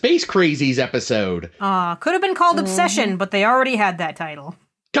 it's a Space Crazies episode. Could have been called Obsession, but they already had that title.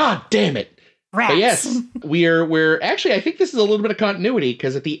 God damn it. Rats. But yes, we're actually, I think this is a little bit of continuity,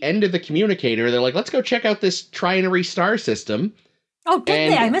 because at the end of the communicator, they're like, let's go check out this trinary star system. Oh, did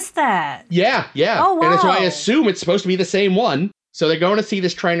And- they? I missed that. Yeah. Oh, And so wow. I assume it's supposed to be the same one. So they're going to see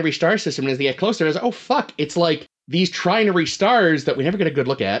this trinary star system, and as they get closer, it's oh fuck, it's like these trinary stars that we never get a good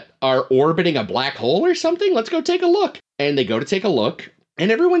look at are orbiting a black hole or something. Let's go take a look. And they go to take a look,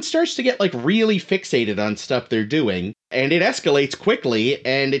 and everyone starts to get like really fixated on stuff they're doing, and it escalates quickly,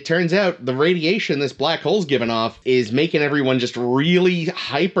 and it turns out the radiation this black hole's giving off is making everyone just really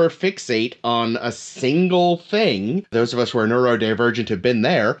hyper fixate on a single thing. Those of us who are neurodivergent have been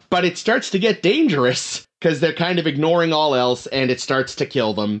there, but it starts to get dangerous because they're kind of ignoring all else, and it starts to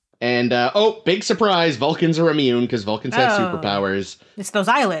kill them. And, big surprise, Vulcans are immune because Vulcans have Oh. superpowers. It's those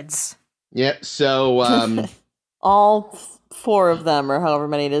eyelids. Yep, so, All four of them, or however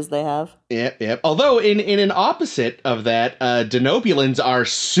many it is they have. Yep. Although in an opposite of that, denobulins are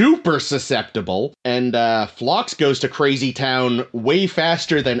super susceptible, and Phlox goes to Crazy Town way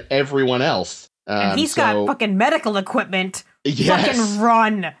faster than everyone else. And he's got fucking medical equipment. Yes. Fucking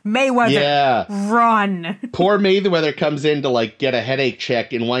run. Mayweather. Yeah. Run. Poor Mayweather comes in to, like, get a headache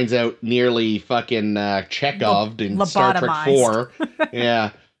check and winds out nearly fucking Chekhoved in Star Trek 4.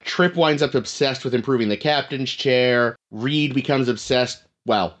 Yeah. Trip winds up obsessed with improving the captain's chair. Reed becomes obsessed,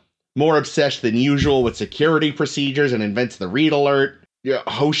 well, more obsessed than usual with security procedures and invents the Reed alert.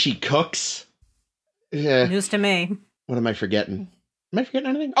 Hoshi cooks. News to me. What am I forgetting? Am I forgetting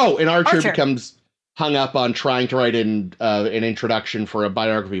anything? Oh, and Archer becomes hung up on trying to write in an introduction for a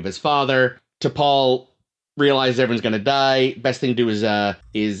biography of his father. T'Pol realizes everyone's going to die. Best thing to do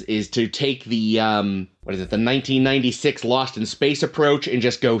is to take the the 1996 Lost in Space approach and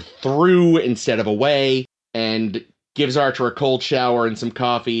just go through instead of away, and gives Archer a cold shower and some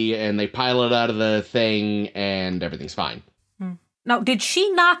coffee, and they pilot out of the thing, and everything's fine. Now, did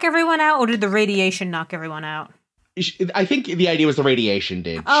she knock everyone out, or did the radiation knock everyone out? I think the idea was the radiation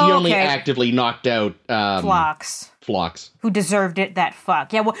did. Oh, she only actively knocked out Phlox. Who deserved it, that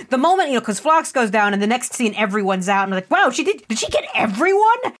fuck. Yeah, well, the moment, because Phlox goes down, and the next scene, everyone's out, and I'm like, wow, did she get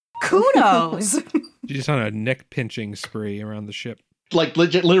everyone? Kudos. She's just on a neck-pinching spree around the ship. Like,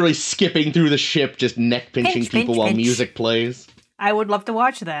 literally skipping through the ship, just neck-pinching people while music plays. I would love to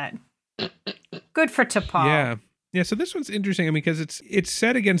watch that. Good for T'Pol. Yeah, so this one's interesting, I mean, because it's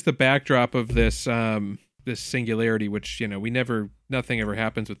set against the backdrop of this singularity, which, nothing ever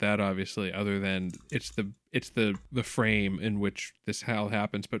happens with that, obviously, other than it's the frame in which this all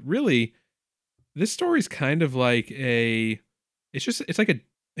happens. But really, this story's kind of like it's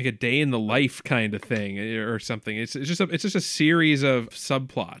like a day in the life kind of thing or something. It's just a series of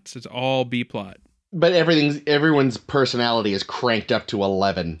subplots. It's all B plot. But everyone's personality is cranked up to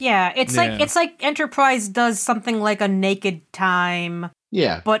 11. Yeah, it's like Enterprise does something like a Naked Time.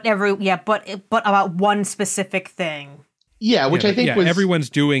 Yeah. But about one specific thing. Yeah, which I think was... everyone's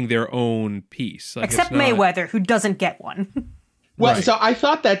doing their own piece. Like, except Mayweather, who doesn't get one. Well, right. So I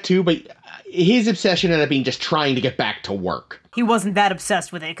thought that too, but his obsession ended up being just trying to get back to work. He wasn't that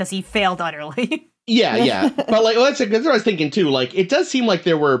obsessed with it because he failed utterly. Yeah. But that's what I was thinking too. Like, it does seem like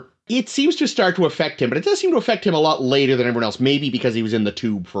it seems to start to affect him, but it does seem to affect him a lot later than everyone else. Maybe because he was in the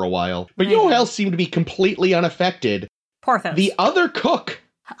tube for a while. But you know who else seemed to be completely unaffected? Porthos. The other cook.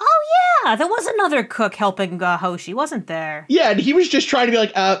 Oh, yeah. There was another cook helping Hoshi, wasn't there? Yeah, and he was just trying to be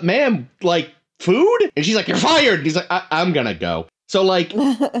like, ma'am, like, food? And she's like, you're fired. And he's like, I'm gonna go. So, like...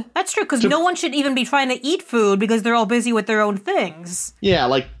 That's true, because no one should even be trying to eat food because they're all busy with their own things. Yeah,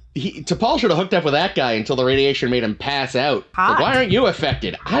 like, T'Pol should have hooked up with that guy until the radiation made him pass out. Like, why aren't you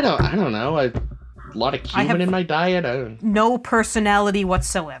affected? I don't know. A lot of cumin in my diet. No personality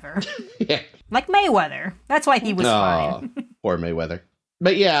whatsoever. Yeah. Like Mayweather. That's why he was fine. Poor Mayweather.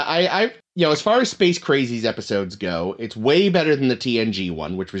 But yeah, I as far as Space Crazies episodes go, it's way better than the TNG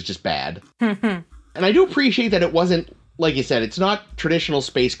one, which was just bad. And I do appreciate that it wasn't, like you said, it's not traditional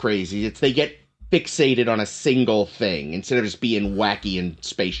Space Crazies. It's they get fixated on a single thing instead of just being wacky and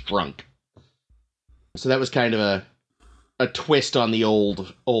space drunk. So that was kind of a twist on the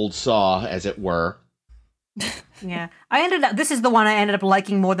old saw, as it were. Yeah. This is the one I ended up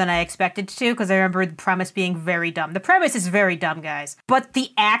liking more than I expected to, because I remember the premise being very dumb. The premise is very dumb, guys. But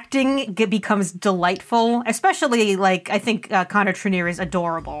the acting becomes delightful, especially, like, I think Connor Trinier is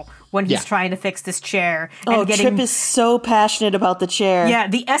adorable when he's trying to fix this chair. And Trip is so passionate about the chair. Yeah,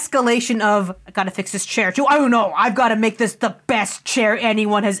 the escalation of, I gotta fix this chair, to, I don't know, I've gotta make this the best chair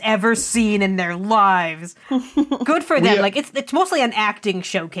anyone has ever seen in their lives. Good for them. Like, it's mostly an acting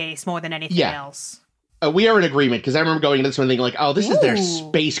showcase more than anything else. We are in agreement, because I remember going into this one thinking, like, oh, this is their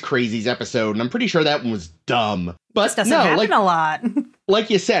Space Crazies episode, and I'm pretty sure that one was dumb. But this doesn't happen a lot.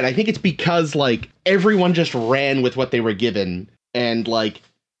 Like you said, I think it's because, like, everyone just ran with what they were given, and, like,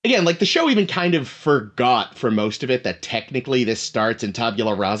 again, like, the show even kind of forgot for most of it that technically this starts in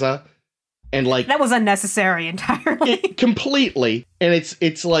Tabula Rasa, and, like... That was unnecessary entirely. Completely. And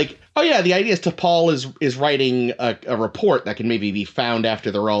it's like, oh yeah, the idea is T'Pol is writing a report that can maybe be found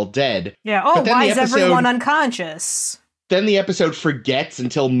after they're all dead. Yeah, why is everyone unconscious? Then the episode forgets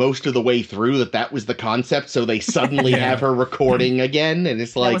until most of the way through that was the concept, so they suddenly have her recording again, and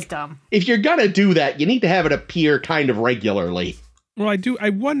it's like... That was dumb. If you're gonna do that, you need to have it appear kind of regularly. Well, I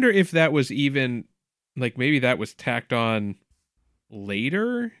wonder if that was even, like, maybe that was tacked on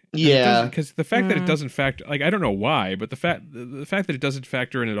later. Yeah, because the fact that it doesn't factor, like, I don't know why, but the fact that it doesn't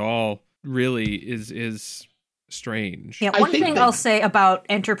factor in at all really is strange. Yeah, one thing I'll say about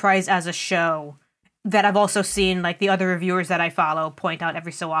Enterprise as a show that I've also seen, like, the other reviewers that I follow point out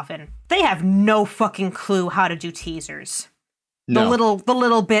every so often. They have no fucking clue how to do teasers. No. The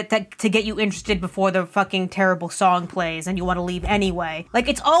little bit that to get you interested before the fucking terrible song plays and you want to leave anyway. Like,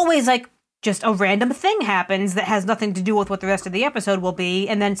 it's always, like, just a random thing happens that has nothing to do with what the rest of the episode will be,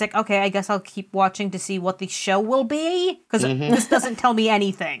 and then it's like, okay, I guess I'll keep watching to see what the show will be, because this doesn't tell me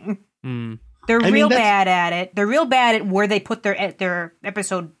anything. They're real bad at it. They're real bad at where they put their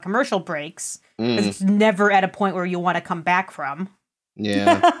episode commercial breaks. It's never at a point where you want to come back from.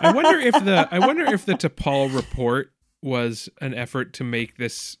 Yeah. I wonder if the T'Pol report was an effort to make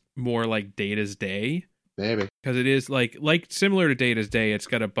this more like Data's Day. Maybe. Because it is like similar to Data's Day, it's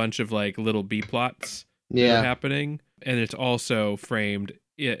got a bunch of like little B plots that are happening, and it's also framed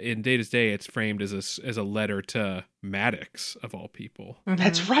in Data's Day. It's framed as a letter to Maddox of all people.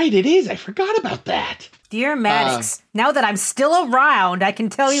 That's right. It is. I forgot about that. Dear Maddox, now that I'm still around, I can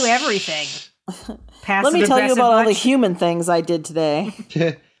tell you everything. Let me tell you about all the human things I did today.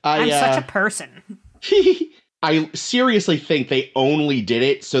 I'm such a person. I seriously think they only did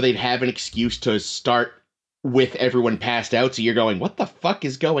it so they'd have an excuse to start with everyone passed out. So you're going, what the fuck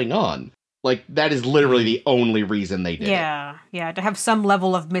is going on? Like, that is literally the only reason they did it. Yeah, to have some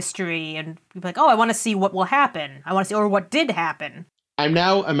level of mystery and be like, oh, I want to see what will happen. I want to see, or what did happen. I'm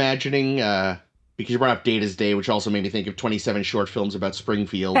now imagining, because you brought up Data's Day, which also made me think of 27 short films about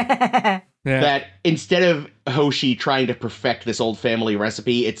Springfield, that instead of Hoshi trying to perfect this old family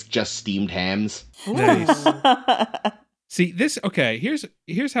recipe, it's just steamed hams. Nice. See,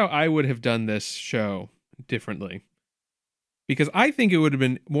 here's how I would have done this show differently. Because I think it would have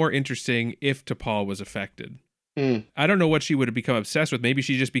been more interesting if T'Pol was affected. I don't know what she would have become obsessed with. Maybe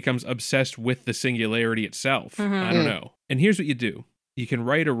she just becomes obsessed with the singularity itself. I don't know. And here's what you do. You can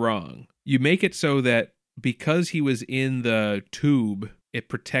right a wrong. You make it so that because he was in the tube, it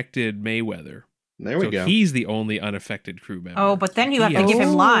protected Mayweather. There we go. He's the only unaffected crew member. Oh, but then you have to give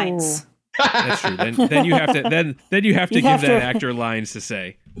him lines. That's true. Then you have to give that actor lines to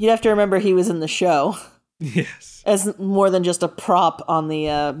say. You'd have to remember he was in the show. Yes. As more than just a prop on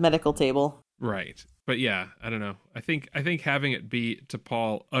the medical table. Right. But yeah, I don't know. I think having it be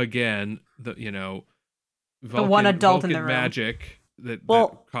T'Pol again, Vulcan, the one adult Vulcan in the room. Magic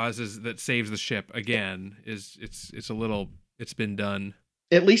that saves the ship again it's been done.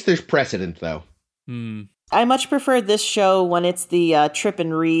 At least there's precedent, though. I much prefer this show when it's the Trip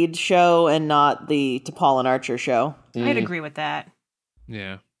and Reed show and not the T'Pol and Archer show. I'd agree with that.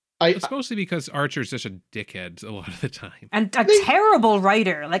 Yeah. It's mostly because Archer's such a dickhead a lot of the time. And a terrible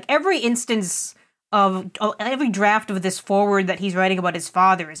writer. Like, every instance of every draft of this forward that he's writing about his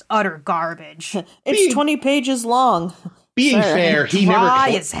father is utter garbage. It's 20 pages long. Being fair, he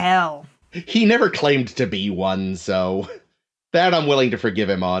dry as hell. He never claimed to be one, so that I'm willing to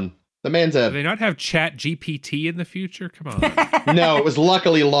forgive him on. The man's Do they not have Chat GPT in the future? Come on. No, it was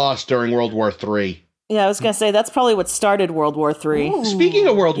luckily lost during World War III. Yeah, I was going to say, that's probably what started World War III. Speaking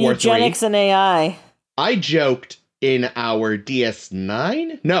of World War III... Eugenics and AI. I joked in our Voyager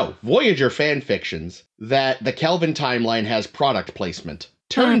fanfictions that the Kelvin timeline has product placement.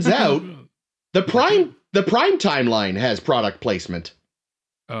 Turns out, the Prime timeline has product placement.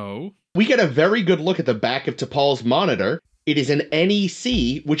 Oh? We get a very good look at the back of T'Pol's monitor. It is an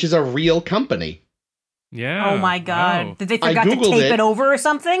NEC, which is a real company. Yeah. Oh my god. Wow. Did they forgot to tape it over or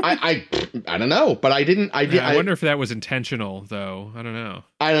something? I don't know, but I didn't. I wonder if that was intentional, though. I don't know.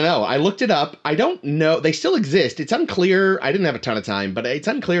 I looked it up. I don't know. They still exist. It's unclear. I didn't have a ton of time, but it's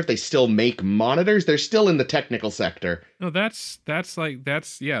unclear if they still make monitors. They're still in the technical sector. No, they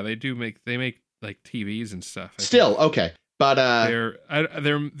make like TVs and stuff. Still, okay. But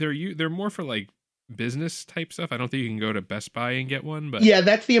they're more for like business type stuff. I don't think you can go to Best Buy and get one, but yeah,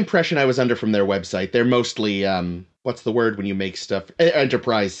 that's the impression I was under from their website. They're mostly what's the word when you make stuff,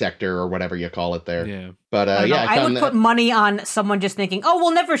 enterprise sector or whatever you call it there. Yeah. But I would put money on someone just thinking, oh,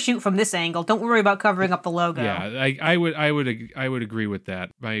 we'll never shoot from this angle, don't worry about covering up the logo. Yeah, I would agree with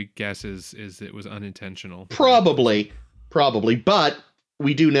that. My guess is it was unintentional. Probably, but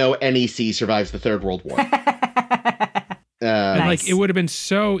we do know NEC survives the Third World War. And nice. like, it would have been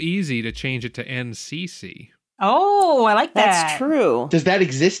so easy to change it to NCC. Oh, I like that. That's true. Does that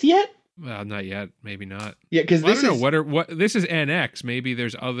exist yet? Well, not yet. Maybe not. Yeah, because I don't know. This is NX. Maybe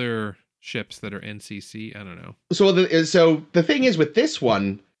there's other ships that are NCC. I don't know. So the thing is with this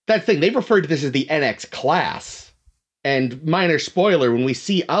one, they've referred to this as the NX class. And minor spoiler, when we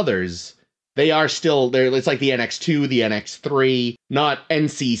see others, they are still there. It's like the NX2, the NX3, not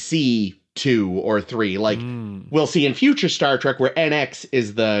NCC 2 or 3. Like, we'll see in future Star Trek where NX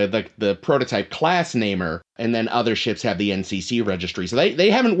is the prototype class namer, and then other ships have the NCC registry. So they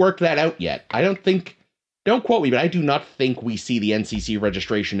haven't worked that out yet. I don't think, don't quote me, but I do not think we see the NCC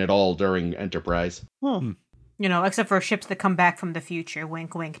registration at all during Enterprise. Hmm. You know, except for ships that come back from the future.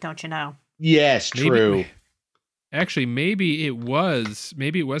 Wink, wink, don't you know? Yes, true. Actually, maybe it was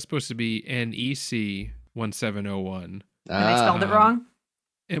supposed to be NEC 1701. And they spelled it wrong?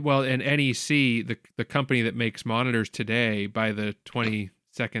 Well, in NEC, the company that makes monitors today, by the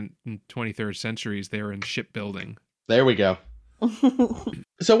 22nd and 23rd centuries, they were in shipbuilding. There we go.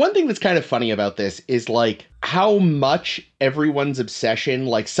 So one thing that's kind of funny about this is, like, how much everyone's obsession,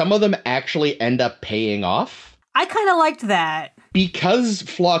 like, some of them actually end up paying off. I kind of liked that. Because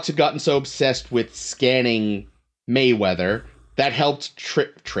Phlox had gotten so obsessed with scanning Mayweather, that helped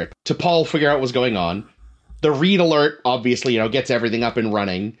Trip to Paul figure out what was going on. The read alert, obviously, gets everything up and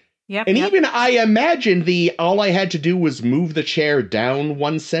running. Yep. And even I imagine all I had to do was move the chair down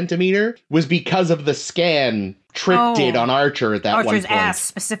 1 centimeter was because of the scan Trip did on Archer at that one point. Archer's ass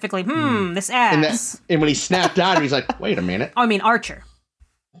specifically. This ass. And when he snapped out, he's like, wait a minute. Oh, I mean, Archer.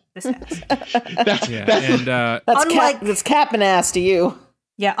 This ass. That's Captain ass to you.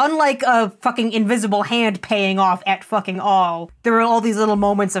 Yeah, unlike a fucking invisible hand paying off at fucking all, there are all these little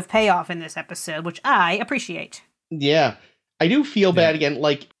moments of payoff in this episode, which I appreciate. Yeah. I do feel bad again.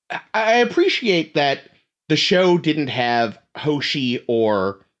 Like, I appreciate that the show didn't have Hoshi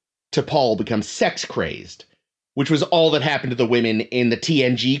or T'Pol become sex crazed, which was all that happened to the women in the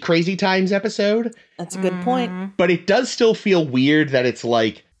TNG Crazy Times episode. That's a good point. But it does still feel weird that it's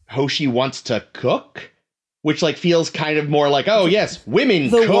like Hoshi wants to cook, which like feels kind of more like, oh yes, women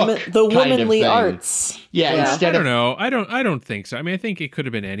cook. The womanly arts. Yeah, instead of I don't think so. I mean, I think it could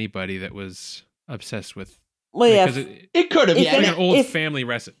have been anybody that was obsessed with. Well, yeah, it could have. Yeah, like an old family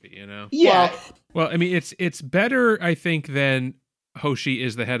recipe, Yeah. Well, I mean, it's better, I think, than Hoshi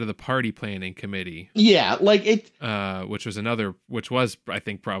is the head of the party planning committee. Yeah, like it. Which was I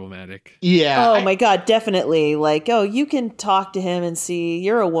think problematic. Yeah. Oh my god, definitely. Like, oh, you can talk to him and see.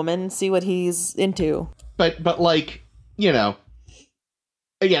 You're a woman. See what he's into. But like, again,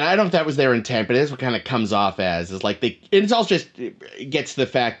 I don't know if that was their intent, but it is what kind of comes off as is like it's also just it gets the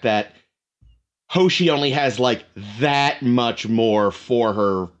fact that Hoshi only has like that much more for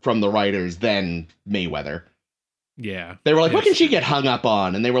her from the writers than Mayweather. Yeah. They were like, what can she get hung up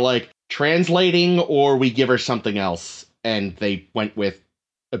on? And they were like, translating, or we give her something else. And they went with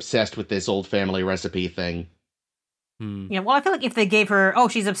obsessed with this old family recipe thing. Yeah, well, I feel like if they gave her,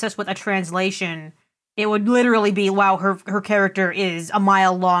 she's obsessed with a translation, it would literally be, wow, her character is a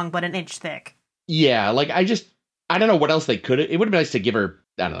mile long but an inch thick. Yeah, like I don't know what else they could. It would have been nice to give her,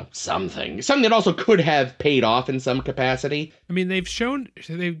 I don't know, something that also could have paid off in some capacity. I mean,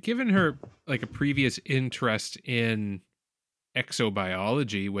 they've given her like a previous interest in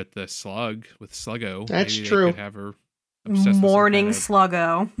exobiology with the Sluggo. That's Maybe true. They could have her obsessed Morning with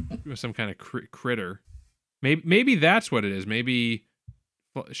Sluggo. with some kind of critter. Maybe that's what it is. Maybe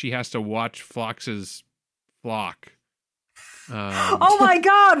she has to watch Phlox's flock. Oh my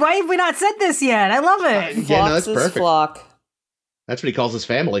god, why have we not said this yet? I love it. Yeah, no, that's perfect. Flock. That's what he calls his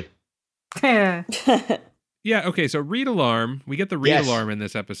family. Yeah, okay, so read alarm. We get the read alarm in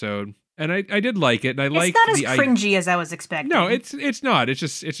this episode. And I did like it, and it's not as cringy as I was expecting. No, it's not.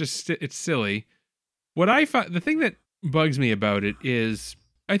 It's silly. What I find, the thing that bugs me about it is,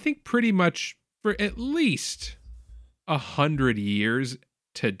 I think pretty much for at least 100 years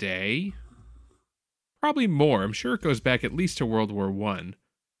today, probably more. I'm sure it goes back at least to World War I.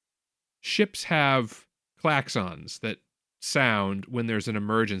 Ships have klaxons that sound when there's an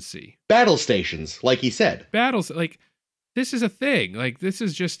emergency. Battle stations, like he said. Like, this is a thing. Like, this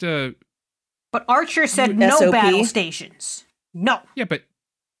is just a... But Archer said no SOP? battle stations. No. Yeah, but,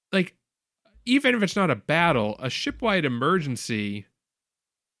 like, even if it's not a battle, a shipwide emergency,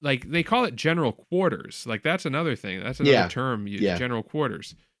 like, they call it general quarters. Like, that's another thing. That's another term used, general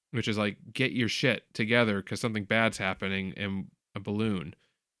quarters, which is like, get your shit together because something bad's happening in a balloon.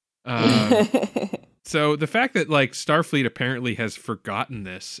 So the fact that, like, Starfleet apparently has forgotten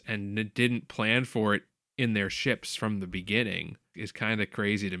this and didn't plan for it in their ships from the beginning is kind of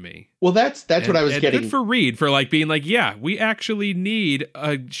crazy to me. Well, that's what I was getting. Good for Reed for like being like, yeah, we actually need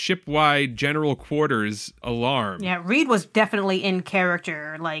a ship-wide general quarters alarm. Yeah, Reed was definitely in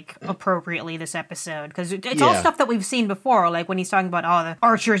character, like, appropriately this episode, because it's all stuff that we've seen before, like when he's talking about, the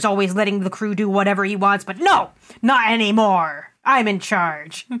Archer is always letting the crew do whatever he wants, but no, not anymore. I'm in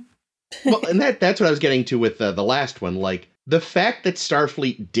charge. Well, and that's what I was getting to with the last one. Like, the fact that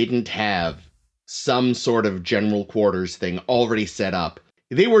Starfleet didn't have some sort of general quarters thing already set up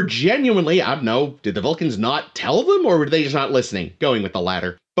they were genuinely, I don't know, did the Vulcans not tell them, or were they just not listening? Going with the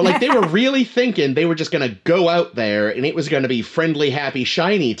latter. But like, they were really thinking they were just going to go out there and it was going to be friendly, happy,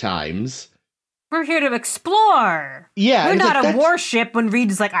 shiny times. We're here to explore. Yeah. We're not like, a warship when Reed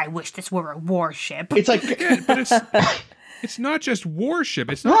is like, I wish this were a warship. It's like... Yeah, but it's not just warship.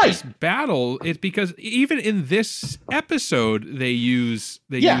 It's not just battle. It's because even in this episode, they use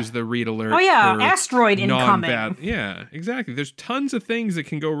the read alert. Oh yeah, for asteroid incoming. Yeah, exactly. There's tons of things that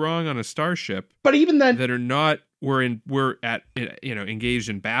can go wrong on a starship. But even then, that are not engaged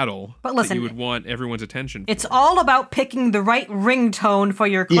in battle. But listen, that you would want everyone's attention. It's all about picking the right ringtone for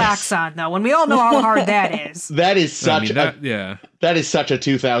your klaxon, though, and we all know how hard that is. That is such that is such a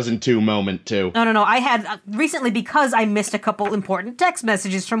 2002 moment too. No. I had recently, because I missed a couple important text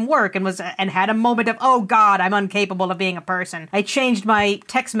messages from work and had a moment of, oh God, I'm incapable of being a person. I changed my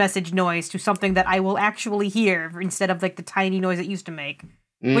text message noise to something that I will actually hear instead of like the tiny noise it used to make.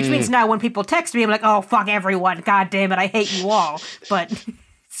 Which means now when people text me, I'm like, oh, fuck everyone. God damn it, I hate you all. But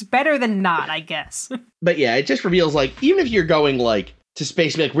it's better than not, I guess. But yeah, it just reveals, like, even if you're going, like, to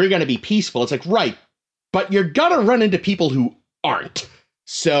space, like, we're going to be peaceful, it's like, right, but you're going to run into people who aren't.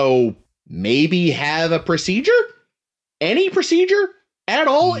 So maybe have a procedure? Any procedure at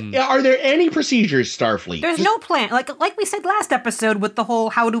all? Are there any procedures, Starfleet? There's no plan. Like we said last episode with the whole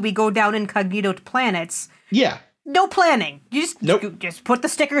how do we go down incognito to planets. Yeah. No planning. You just put the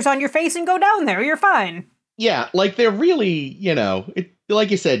stickers on your face and go down there. You're fine. Yeah, like they're really,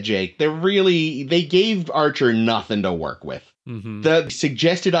 like you said, Jake, they gave Archer nothing to work with. Mm-hmm. The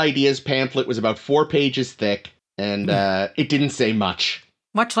suggested ideas pamphlet was about 4 pages thick, and it didn't say much.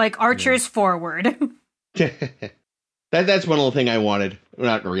 Much like Archer's forward. That's one little thing I wanted.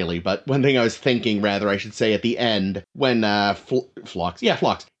 Not really, but one thing I was thinking, rather, I should say, at the end, when Phlox. He's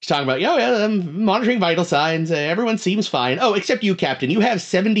talking about, I'm monitoring vital signs. Everyone seems fine. Oh, except you, Captain. You have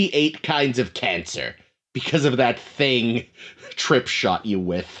 78 kinds of cancer because of that thing Trip shot you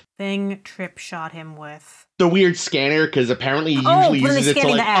with. Trip shot him with. The weird scanner, because apparently he usually uses it to,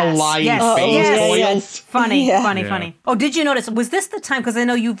 like, align phase coils. Funny. Oh, did you notice, was this the time, because I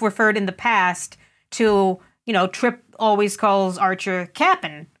know you've referred in the past to... Trip always calls Archer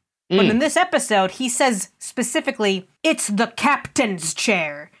Captain. But in this episode, he says specifically, it's the captain's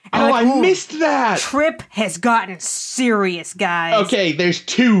chair. And I missed that! Trip has gotten serious, guys. Okay, there's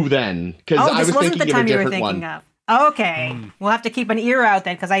 2 then. Because I was thinking of a different one. Of. Okay, we'll have to keep an ear out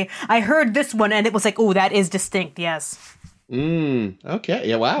then, because I heard this one and it was like, oh, that is distinct, yes. Okay,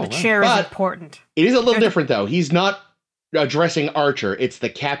 yeah, wow. The chair is important. It is a little different, though. He's not addressing Archer. It's the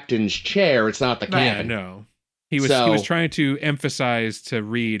captain's chair. It's not the captain. Yeah, no. He was trying to emphasize to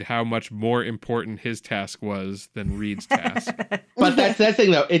Reed how much more important his task was than Reed's task. But that's that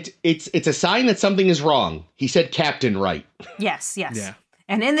thing, though. It's a sign that something is wrong. He said captain right. Yes. Yeah.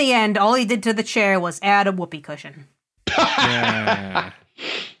 And in the end, all he did to the chair was add a whoopee cushion. Yeah.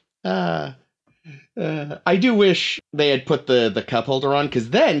 I do wish they had put the cup holder on, because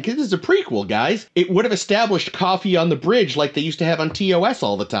this is a prequel, guys. It would have established coffee on the bridge like they used to have on TOS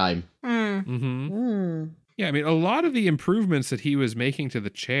all the time. Yeah, I mean, a lot of the improvements that he was making to the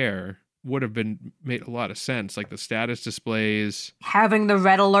chair would have made a lot of sense, like the status displays, having the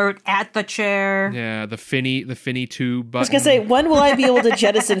red alert at the chair. Yeah, the Finney tube button. I was gonna say, when will I be able to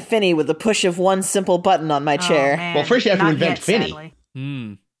jettison Finney with the push of one simple button on my chair? Man. Well, first you have to Not invent yet, Finney.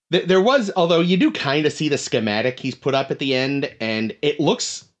 sadly. There was, although you do kind of see the schematic he's put up at the end, and it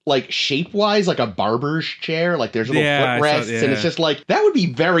looks like shape-wise like a barber's chair. Like there's little footrests, and it's just like, that would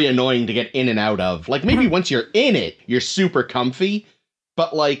be very annoying to get in and out of. Like maybe once you're in it, you're super comfy,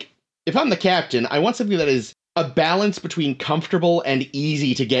 but like, if I'm the captain, I want something that is a balance between comfortable and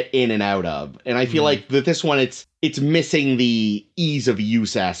easy to get in and out of. And I feel like that this one, it's missing the ease of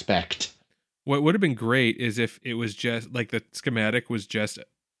use aspect. What would have been great is if it was just like the schematic was just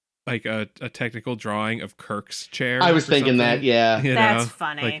like a technical drawing of Kirk's chair. I was thinking that, yeah. That's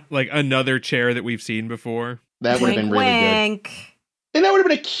funny. Like another chair that we've seen before. That would have been really good. And that would have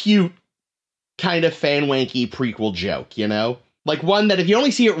been a cute, kind of fan-wanky prequel joke, Like one that if you only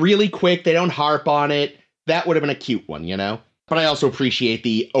see it really quick, they don't harp on it, that would have been a cute one, But I also appreciate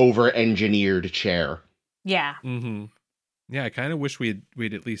the over-engineered chair. Yeah. Mm-hmm. Yeah, I kind of wish we'd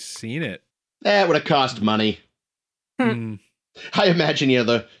at least seen it. That would have cost money. I imagine,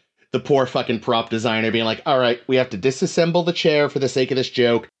 the poor fucking prop designer being like, all right, we have to disassemble the chair for the sake of this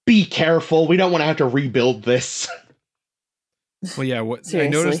joke. Be careful. We don't want to have to rebuild this. Well, yeah, I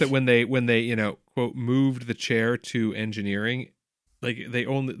noticed that when they quote, moved the chair to engineering, like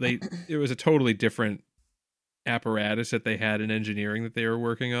it was a totally different apparatus that they had in engineering that they were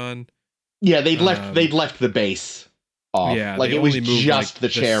working on. Yeah, they'd left the base. off. Yeah, like they it was only moved, just like, the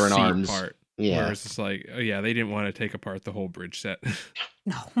chair and seat arms. part. Yeah. Whereas it's like, oh yeah, they didn't want to take apart the whole bridge set.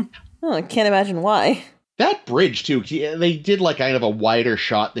 No. Oh, I can't imagine why. That bridge, too, they did like kind of a wider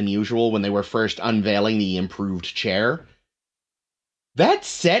shot than usual when they were first unveiling the improved chair. That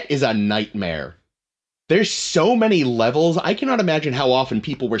set is a nightmare. There's so many levels. I cannot imagine how often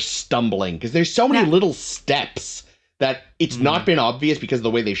people were stumbling because there's so many little steps that it's not been obvious because of the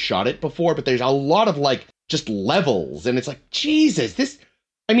way they've shot it before, but there's a lot of like just levels. And it's like, Jesus, this,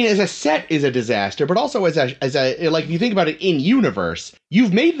 I mean, as a set is a disaster, but also as a, like, if you think about it in universe,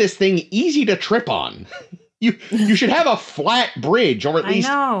 you've made this thing easy to trip on. You should have a flat bridge, or at least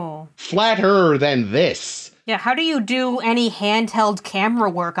flatter than this. Yeah, how do you do any handheld camera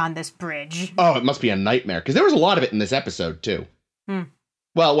work on this bridge? Oh, it must be a nightmare, because there was a lot of it in this episode, too.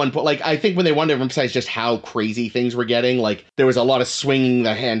 Well, at one point, like, I think when they wanted to emphasize just how crazy things were getting, like, there was a lot of swinging the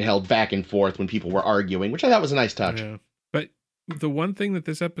handheld back and forth when people were arguing, which I thought was a nice touch. Yeah. But the one thing that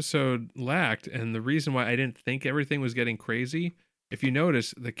this episode lacked, and the reason why I didn't think everything was getting crazy, if you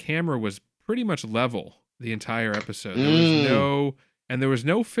notice, the camera was pretty much level the entire episode. There was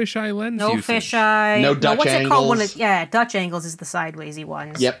no fisheye lens No usage. fisheye. No Dutch what's angles. it called? Dutch angles is the sidewaysy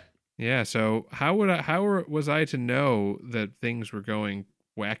ones. Yep. Yeah, so how was I to know that things were going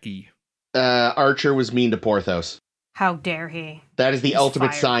wacky? Archer was mean to Porthos. How dare he? That is the He's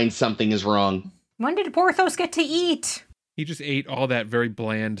ultimate fired. sign something is wrong. When did Porthos get to eat? He just ate all that very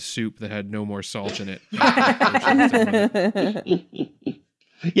bland soup that had no more salt in it.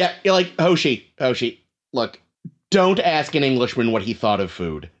 Yeah, like, Hoshi, look, don't ask an Englishman what he thought of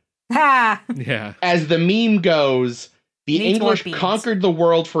food. Ha! Yeah. As the meme goes, the Needs more English beans. conquered the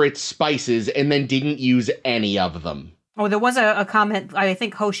world for its spices and then didn't use any of them. Oh, there was a comment. I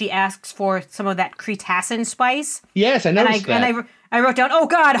think Hoshi asks for some of that Cretacean spice. Yes, I noticed that. And I wrote down, oh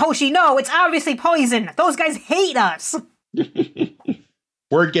God, Hoshi, no, it's obviously poison. Those guys hate us.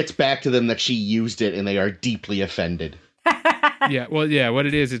 Word gets back to them that she used it and they are deeply offended. Yeah, well, yeah, what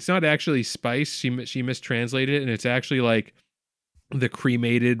it is, it's not actually spice. She mistranslated it, and it's actually like the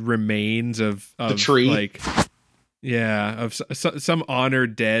cremated remains of the tree. Like, yeah, of some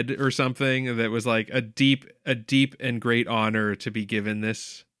honored dead or something that was like a deep and great honor to be given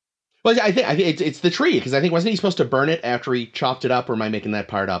this. Well, I think it's the tree, because I think wasn't he supposed to burn it after he chopped it up, or am I making that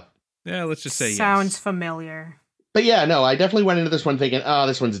part up? Yeah, let's just say Sounds yes. familiar. But yeah, no, I definitely went into this one thinking, oh,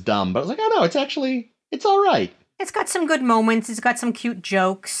 this one's dumb. But I was like, oh no, it's all right. It's got some good moments. It's got some cute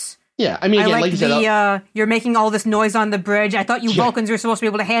jokes. Yeah, I mean, again, I like you said, you're making all this noise on the bridge. I thought you Vulcans were supposed to be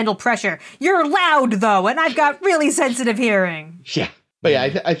able to handle pressure. You're loud, though, and I've got really sensitive hearing. Yeah. But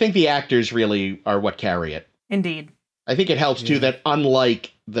yeah, I think the actors really are what carry it. Indeed. I think it helps, too, that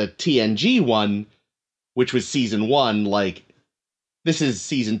unlike the TNG one, which was season 1, like, this is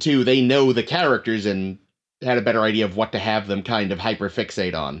season 2, they know the characters and had a better idea of what to have them kind of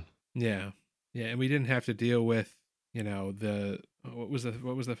hyperfixate on. Yeah. Yeah, and we didn't have to deal with, what was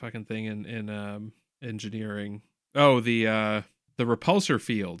the fucking thing in engineering? Oh, the repulsor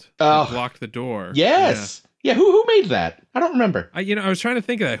field that blocked the door. Yes. Yeah, who made that? I don't remember. I was trying to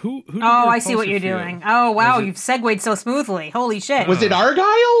think of that. Who did the I see what repulsor you're field? doing. Oh, wow, you've segued so smoothly. Holy shit. Was it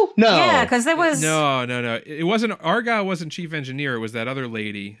Argyle? No. Yeah, because there was... No. It wasn't, Argyle wasn't chief engineer. It was that other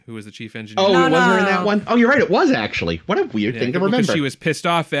lady who was the chief engineer. Oh, No, it wasn't her in no. that one? Oh, you're right, it was actually. What a weird thing to remember. Because she was pissed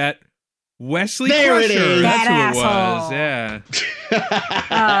off at Wesley There it Crusher. is. That's That who it was. asshole. Yeah.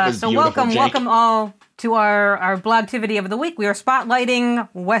 That was So beautiful, Jake. welcome all to our blogtivity of the week. We are spotlighting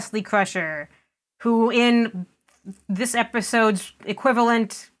Wesley Crusher, who in this episode's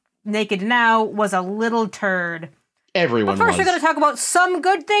equivalent, Naked Now, was a little turd. Everyone But first, was. we're going to talk about some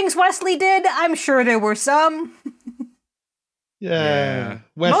good things Wesley did. I'm sure there were some. Yeah.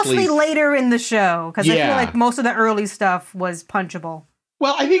 Mostly Wesley's... later in the show, because I Yeah. feel like most of the early stuff was punchable.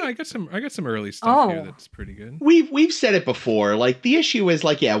 Well, I think I got some early stuff here Oh. that's pretty good. we've said it before. Like, the issue is,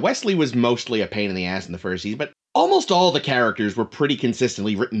 like, yeah, Wesley was mostly a pain in the ass in the first season, but almost all the characters were pretty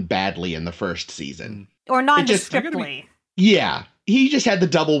consistently written badly in the first season. Or just- nondescriptly. Yeah. He just had the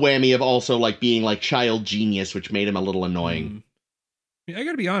double whammy of also, like, being, like, child genius, which made him a little annoying. I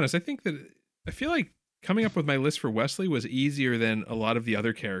gotta be honest. I feel like coming up with my list for Wesley was easier than a lot of the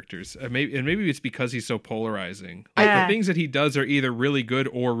other characters. Maybe it's because he's so polarizing. The things that he does are either really good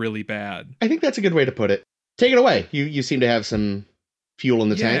or really bad. I think that's a good way to put it. Take it away. You seem to have some fuel in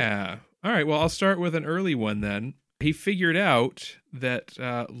the tank. Yeah. All right. Well, I'll start with an early one then. He figured out that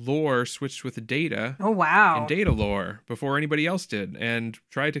lore switched with Data Oh, wow. and Data lore before anybody else did, and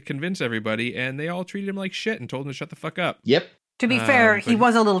tried to convince everybody, and they all treated him like shit and told him to shut the fuck up. Yep. To be fair, he but-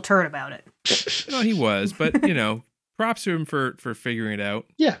 was a little turd about it. No, he was, but props to him for figuring it out.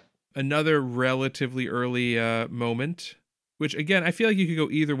 Yeah. Another relatively early moment, which again, I feel like you could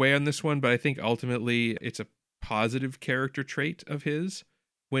go either way on this one, but I think ultimately it's a positive character trait of his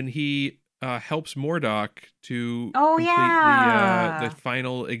when he helps Mordock to complete the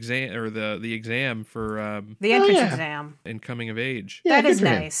final exam or the exam for the entrance exam in coming of age. that is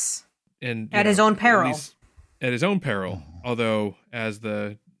nice, and at his own peril. At his own peril, although as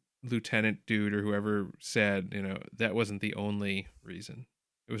the lieutenant dude or whoever said, that wasn't the only reason.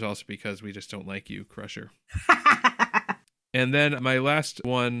 It was also because we just don't like you, Crusher. And then my last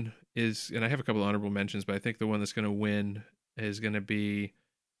one is, and I have a couple honorable mentions, but I think the one that's going to win is going to be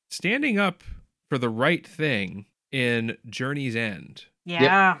standing up for the right thing in Journey's End.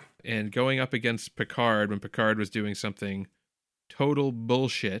 Yeah. Yep. And going up against Picard when Picard was doing something total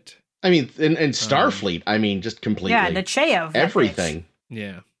bullshit. I mean, and Starfleet, just completely. Yeah, Nechayev. Everything.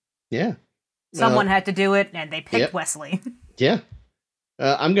 Yeah. Yeah. Someone had to do it, and they picked Wesley. Yeah.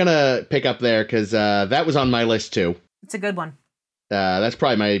 I'm going to pick up there because that was on my list, too. It's a good one. That's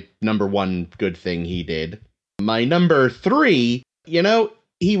probably my number one good thing he did. My number 3,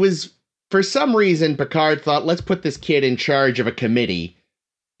 he was, for some reason, Picard thought, let's put this kid in charge of a committee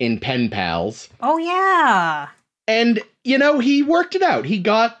in Pen Pals. Oh, yeah. And, he worked it out.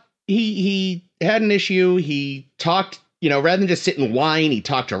 He had an issue. He talked, rather than just sit and whine, he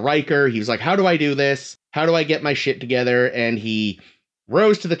talked to Riker. He was like, how do I do this? How do I get my shit together? And he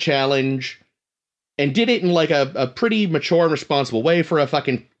rose to the challenge and did it in like a pretty mature and responsible way for a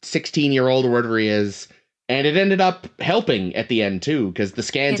fucking 16-year-old or whatever he is. And it ended up helping at the end, too, because the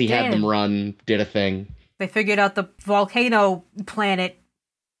scans he had them run did a thing. They figured out the volcano planet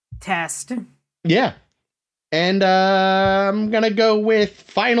test. Yeah. And I'm going to go with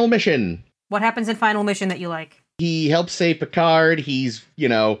Final Mission. What happens in Final Mission that you like? He helps save Picard. He's,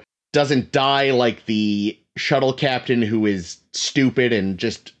 doesn't die like the shuttle captain who is stupid and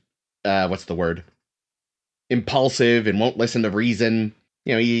just, what's the word? Impulsive and won't listen to reason.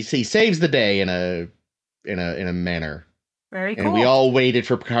 He saves the day in a manner. Very cool. And we all waited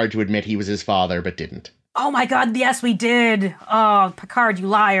for Picard to admit he was his father, but didn't. Oh my god, yes we did. Oh, Picard, you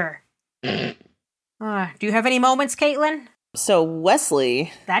liar. Do you have any moments, Caitlin? So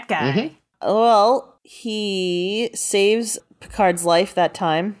Wesley. That guy. Mm-hmm. Well, he saves Picard's life that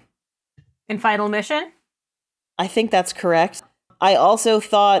time. In Final Mission? I think that's correct. I also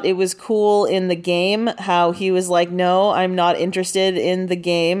thought it was cool in the game how he was like, no, I'm not interested in the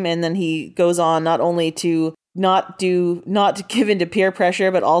game. And then he goes on not only to not to give in to peer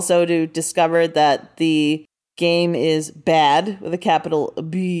pressure, but also to discover that the game is bad with a capital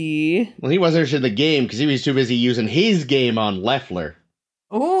B. Well, he wasn't interested in the game because he was too busy using his game on Leffler.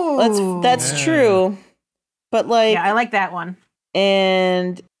 Ooh. That's true. But yeah, I like that one.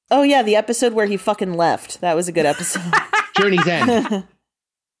 And oh yeah, the episode where he fucking left. That was a good episode. Journey's End.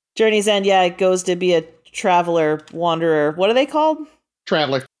 Journey's End, yeah, it goes to be a traveler, wanderer. What are they called?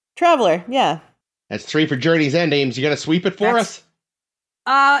 Traveler, yeah. That's 3 for Journey's End, Ames. You gonna sweep it for us?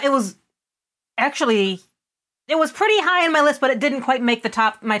 It was pretty high on my list, but it didn't quite make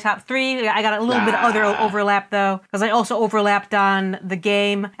my top 3. I got a little bit of other overlap, though, because I also overlapped on the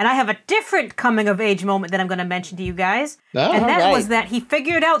game. And I have a different coming-of-age moment that I'm going to mention to you guys. Oh, and that was that he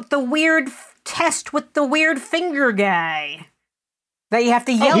figured out the weird test with the weird finger guy that you have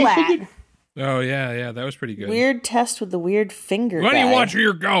to yell at. Oh, yeah, that was pretty good. Weird test with the weird finger Why guy. do you watch where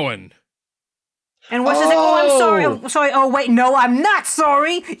you're going? And Wesley's like, oh, I'm sorry. Oh, sorry. Oh, wait, no, I'm not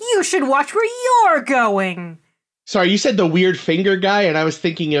sorry. You should watch where you're going. Sorry, you said the weird finger guy, and I was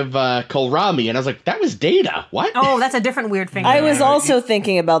thinking of Kohlrami, and I was like, that was Data. What? Oh, that's a different weird finger. I was also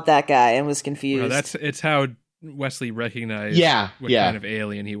thinking about that guy and was confused. No, it's how Wesley recognized what kind of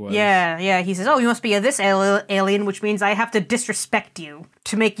alien he was. Yeah. He says, oh, you must be this alien, which means I have to disrespect you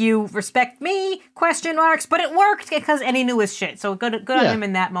to make you respect me, ? But it worked because and he knew his shit. So good on him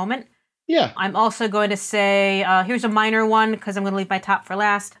in that moment. Yeah. I'm also going to say, here's a minor one because I'm going to leave my top for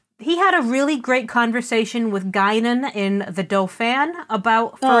last. He had a really great conversation with Guinan in The Dauphin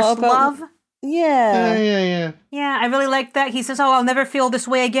about first love. Yeah. Yeah, I really like that. He says, oh, I'll never feel this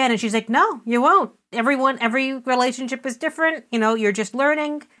way again. And she's like, no, you won't. Every relationship is different. You're just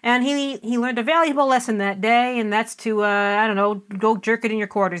learning. And he learned a valuable lesson that day, and that's to, go jerk it in your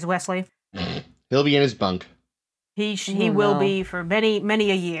quarters, Wesley. He'll be in his bunk. He will be for many, many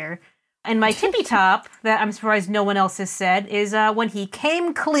a year. And my tippy top, that I'm surprised no one else has said, is when he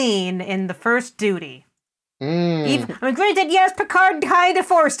came clean in the first duty. Granted, yes, Picard kind of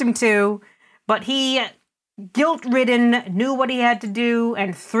forced him to, but he, guilt-ridden, knew what he had to do,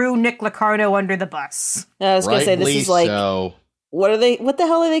 and threw Nick Locarno under the bus. I was going to say, this is like, what the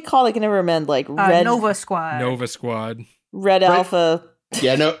hell are they called? I can never remember, like Red... Nova Squad. Nova Squad. Red Alpha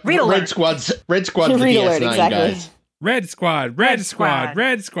Yeah, no, Read Red alert. Squad's the Read DS9 alert, exactly. guys. Red Squad. Shut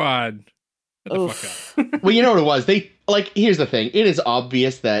the Oof. fuck up. Well, you know what it was? Here's the thing. It is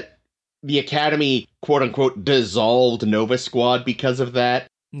obvious that the Academy, quote unquote, dissolved Nova Squad because of that.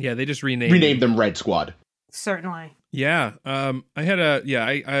 Yeah, they just renamed Them Red Squad. Certainly. Yeah, I had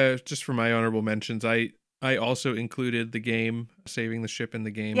I just for my honorable mentions, I also included the game, saving the ship in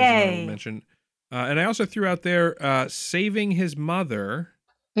the game as an honorable mention. And I also threw out there saving his mother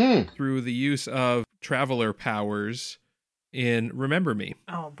through the use of traveler powers in Remember Me.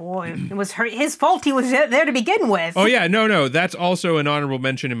 Oh boy, it was his fault. He was there to begin with. Oh yeah, no, that's also an honorable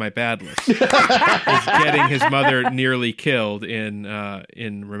mention in my bad list. Is getting his mother nearly killed in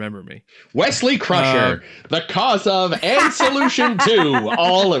Remember Me. Wesley Crusher, the cause of and solution to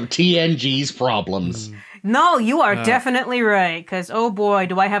all of TNG's problems. No, you are definitely right. Because oh boy,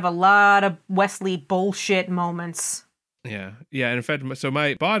 do I have a lot of Wesley bullshit moments. Yeah. In fact, so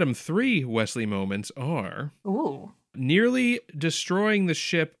my bottom 3 Wesley moments are Ooh. nearly destroying the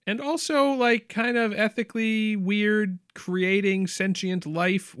ship and also like kind of ethically weird creating sentient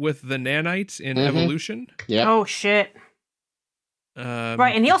life with the nanites in Evolution. Yeah. Oh shit.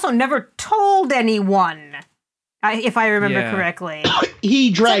 Right, and he also never told anyone, if I remember correctly.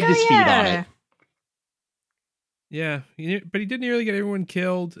 He dragged his feet on it. Yeah, but he did nearly get everyone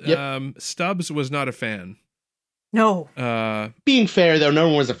killed. Yep. Stubbs was not a fan. No. Being fair, though, no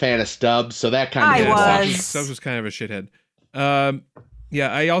one was a fan of Stubbs, so that kind of Stubbs was kind of a shithead. I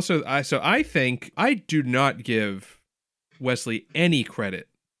think I do not give Wesley any credit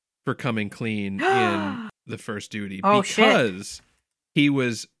for coming clean in the first duty because he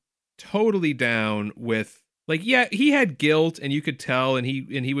was totally down with he had guilt and you could tell and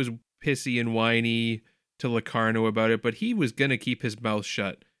he was pissy and whiny to Locarno about it, but he was gonna keep his mouth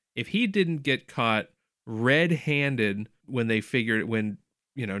shut if he didn't get caught red-handed when Picard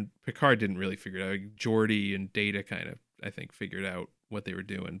didn't really figure it out. Geordi and Data kind of, I think, figured out what they were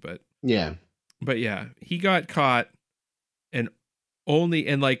doing, but he got caught and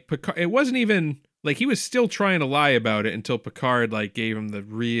Picard, it wasn't even he was still trying to lie about it until Picard gave him the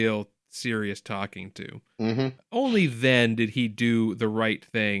real serious talking to. Only then did he do the right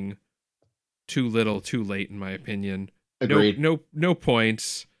thing. Too little, too late, in my opinion. Agreed. No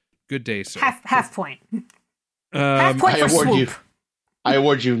points. Good day, sir. Half point. Half point for swoop. I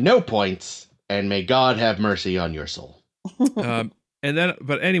award you no points, and may God have mercy on your soul. But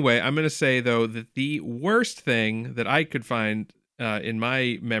anyway, I'm going to say though that the worst thing that I could find in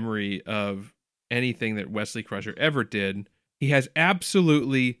my memory of anything that Wesley Crusher ever did, he has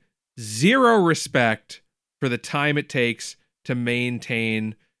absolutely zero respect for the time it takes to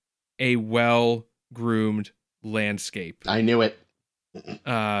maintain a well-groomed landscape. I knew it.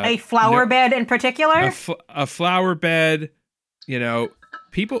 A flower bed in particular? A flower bed,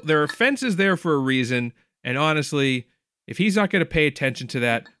 people, there are fences there for a reason, and honestly, if he's not going to pay attention to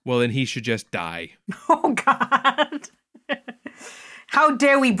that, well, then he should just die. Oh, God. How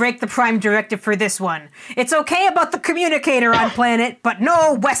dare we break the Prime Directive for this one? It's okay about the communicator on planet, but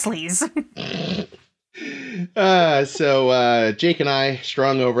no Wesleys. So Jake and I,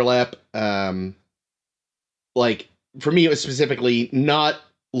 strong overlap. For me, it was specifically not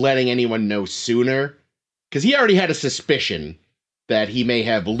letting anyone know sooner, because he already had a suspicion that he may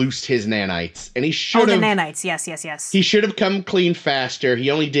have loosed his nanites, and he should have. Oh, the nanites, yes. He should have come clean faster. He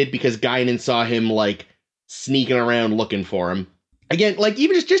only did because Guinan saw him sneaking around looking for him. Again,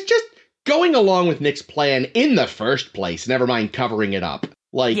 even just going along with Nick's plan in the first place. Never mind covering it up.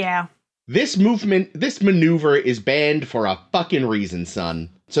 This maneuver is banned for a fucking reason, son.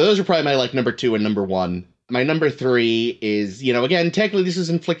 So those are probably my number 2 and number 1. My number 3 is, again, technically this is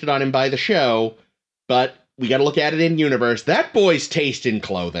inflicted on him by the show, but we gotta look at it in universe. That boy's taste in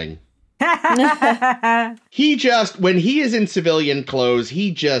clothing. He just, when he is in civilian clothes,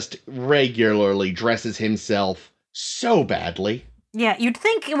 he just regularly dresses himself so badly. Yeah, you'd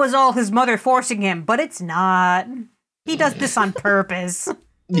think it was all his mother forcing him, but it's not. He does this on purpose.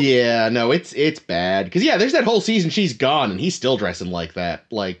 Yeah, no, it's bad. Because, there's that whole season she's gone, and he's still dressing like that.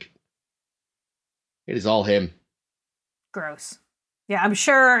 It is all him. Gross. Yeah, I'm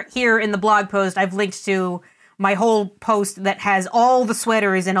sure here in the blog post I've linked to my whole post that has all the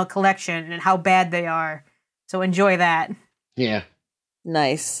sweaters in a collection and how bad they are. So enjoy that. Yeah.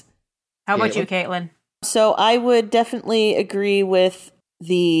 Nice. How about you, Caitlin? So I would definitely agree with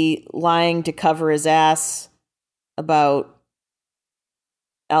the lying to cover his ass about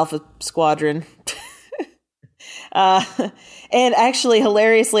Alpha Squadron. And actually,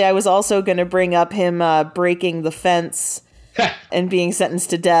 hilariously, I was also going to bring up him breaking the fence and being sentenced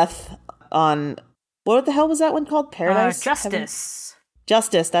to death on, what the hell was that one called? Paradise? Justice.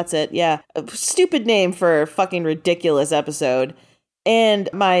 Justice, that's it, yeah. A stupid name for a fucking ridiculous episode. And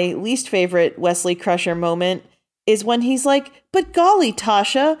my least favorite Wesley Crusher moment is when he's like, but golly,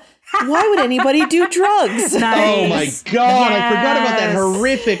 Tasha, why would anybody do drugs? Nice. Oh my God, I forgot about that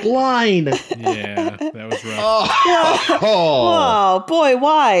horrific line. Yeah, that was rough. Oh, boy,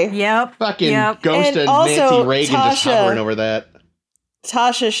 why? Yep. Fucking Ghost And and also, Nancy Reagan just Tasha- hovering over that.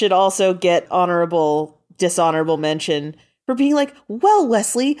 Tasha should also get dishonorable mention for being like, well,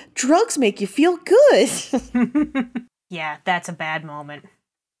 Wesley, drugs make you feel good. Yeah, that's a bad moment.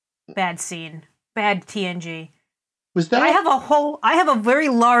 Bad scene. Bad TNG. Was that? I have a very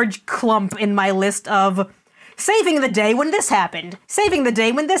large clump in my list of saving the day when this happened. Saving the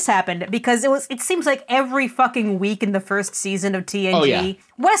day when this happened. Because it seems like every fucking week in the first season of TNG,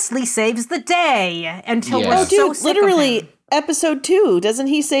 Wesley saves the day until Yeah. we're Oh, so Dude, sick literally, of him. episode 2, doesn't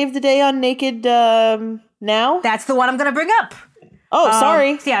he save the day on Naked Now? That's the one I'm gonna bring up. Oh,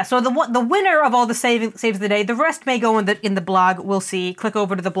 sorry. Yeah, so the winner of all the saves the day, the rest may go in the blog. We'll see. Click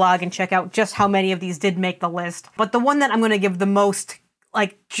over to the blog and check out just how many of these did make the list. But the one that I'm going to give the most,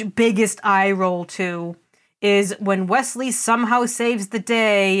 biggest eye roll to is when Wesley somehow saves the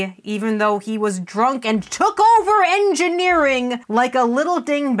day, even though he was drunk and took over engineering like a little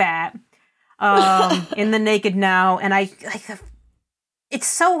dingbat in the Naked Now. And it's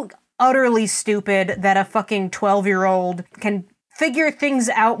so utterly stupid that a fucking 12-year-old can figure things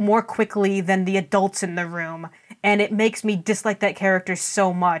out more quickly than the adults in the room, and it makes me dislike that character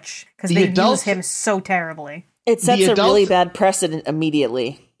so much because they use him so terribly. It sets a really bad precedent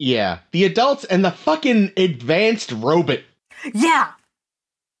immediately. Yeah, the adults and the fucking advanced robot. Yeah,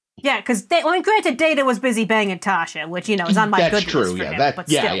 because granted, Data was busy banging Tasha, which is on my good true. list for Yeah, him. that. But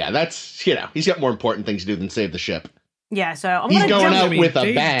Yeah, still. yeah. That's he's got more important things to do than save the ship. Yeah, so He's going out with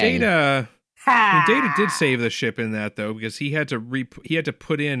a bang. Data did save the ship in that though, because he had to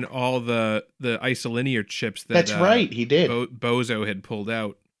put in all the isolinear chips that That's right, he did. Bozo had pulled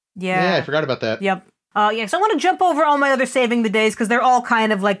out. Yeah, I forgot about that. Yep. So I want to jump over all my other saving the days because they're all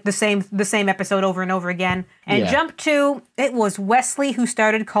kind of like the same episode over and over again. And jump to, it was Wesley who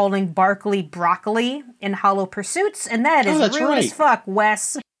started calling Barkley broccoli in Hollow Pursuits, and that is rude as fuck,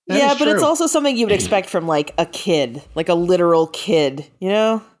 Wes. But it's also something you would expect from a kid, like a literal kid,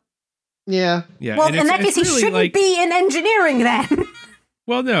 Yeah. Yeah. Well, in that case, he really, shouldn't be in engineering then.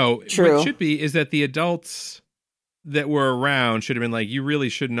 Well, no. True. What should be is that the adults that were around should have been like, you really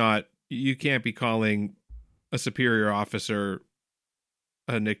should not, you can't be calling a superior officer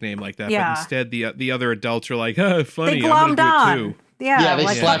a nickname like that. Yeah. But instead, the other adults are like, oh, funny, They I'm going glommed to do it on. too. Yeah, they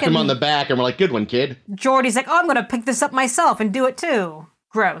slapped him on the back and were like, good one, kid. Jordy's like, oh, I'm going to pick this up myself and do it too.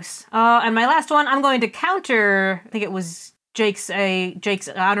 Gross. And my last one, I'm going to counter, I think it was Jake's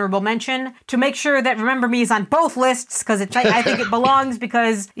honorable mention to make sure that Remember Me is on both lists because I think it belongs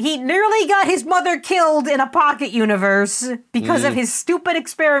because he nearly got his mother killed in a pocket universe because of his stupid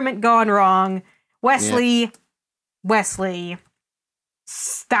experiment gone wrong. Wesley,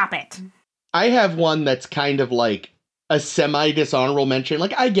 stop it. I have one that's kind of like a semi-dishonorable mention.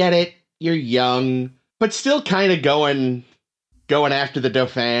 Like, I get it, you're young, but still kind of going after the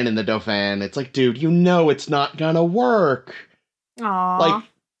Dauphin and the Dauphin. It's like, dude, it's not gonna work. Aww. Like,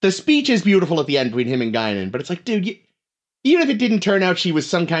 the speech is beautiful at the end between him and Guinan, but it's like, dude, even if it didn't turn out she was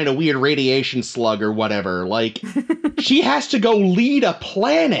some kind of weird radiation slug or whatever, like, she has to go lead a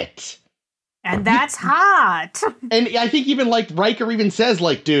planet. And that's hot. And I think even, Riker even says,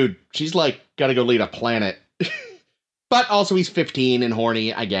 dude, she's, gotta go lead a planet. But also he's 15 and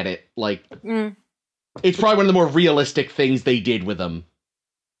horny, I get it. It's probably one of the more realistic things they did with him.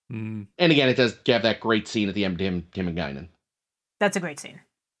 Mm. And again, it does have that great scene at the end of him and Guinan. That's a great scene.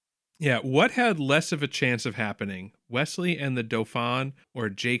 Yeah, what had less of a chance of happening? Wesley and the Dauphin or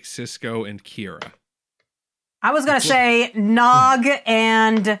Jake Sisko and Kira? I was going to say Nog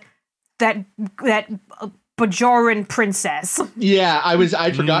and that Bajoran princess. Yeah,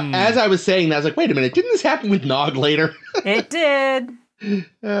 I forgot. As I was saying that, I was like, wait a minute, didn't this happen with Nog later? It did.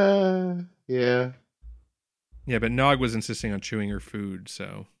 Yeah. Yeah, but Nog was insisting on chewing her food,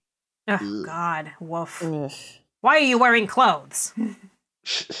 so... Oh, God. Woof. Ugh. Why are you wearing clothes?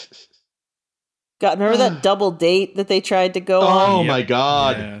 God, remember that double date that they tried to go on? Oh my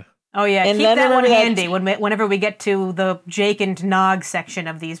God. Yeah. Oh, yeah. And Keep then that one remember that- handy whenever we get to the Jake and Nog section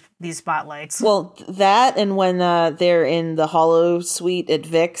of these spotlights. Well, that and when they're in the Hollow Suite at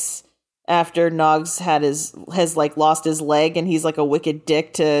Vic's after Nog's has lost his leg and he's like a wicked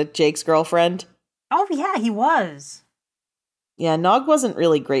dick to Jake's girlfriend. Oh, yeah, he was. Yeah, Nog wasn't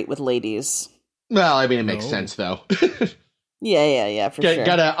really great with ladies. Well, I mean, it makes No. sense, though. Yeah, for sure.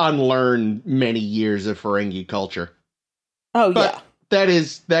 Gotta unlearn many years of Ferengi culture. Oh, But yeah. that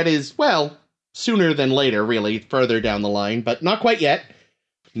is, well, sooner than later, really, further down the line, but not quite yet.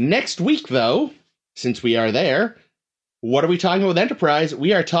 Next week, though, since we are there, what are we talking about with Enterprise?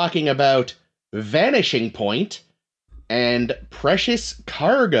 We are talking about Vanishing Point and Precious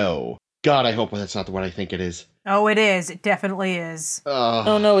Cargo. God, I hope that's not what I think it is. Oh, it is. It definitely is.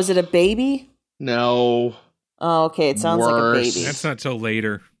 Oh no, is it a baby? No. Oh, okay, it sounds like a Worse. baby. That's not till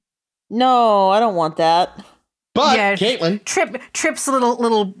later. No, I don't want that. But, Yeah, Caitlin... Trip's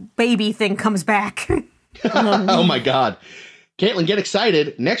little baby thing comes back. Oh my god. Caitlin, get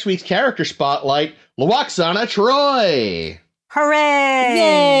excited. Next week's character spotlight, Lwaxana Troy. Hooray!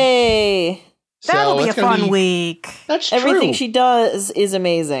 Yay! That'll be a it's gonna fun week. That's true. Everything she does is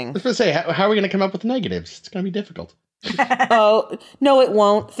amazing. I was going to say, how are we going to come up with negatives? It's going to be difficult. Oh, no, it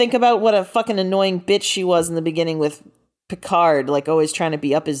won't. Think about what a fucking annoying bitch she was in the beginning with Picard, like always trying to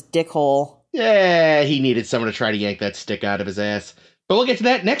be up his dick hole. Yeah, he needed someone to try to yank that stick out of his ass. But we'll get to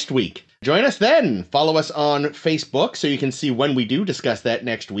that next week. Join us then. Follow us on Facebook so you can see when we do discuss that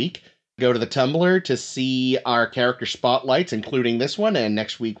next week. Go to the Tumblr to see our character spotlights, including this one, and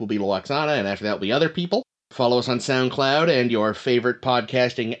next week will be Lwaxana, and after that will be other people. Follow us on SoundCloud and your favorite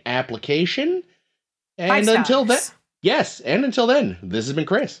podcasting application. And 5 until then, stars. yes, and until then, this has been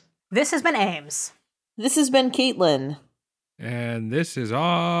Chris. This has been Ames. This has been Caitlin. And this is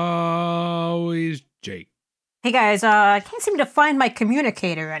always Jake. Hey guys, I can't seem to find my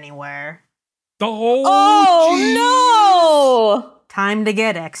communicator anywhere. Oh, no! Time to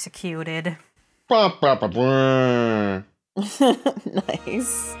get executed. Bah, bah, bah, bah.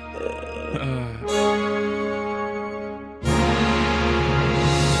 Nice.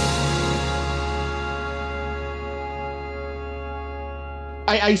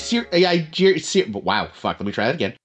 Wow, fuck, let me try that again.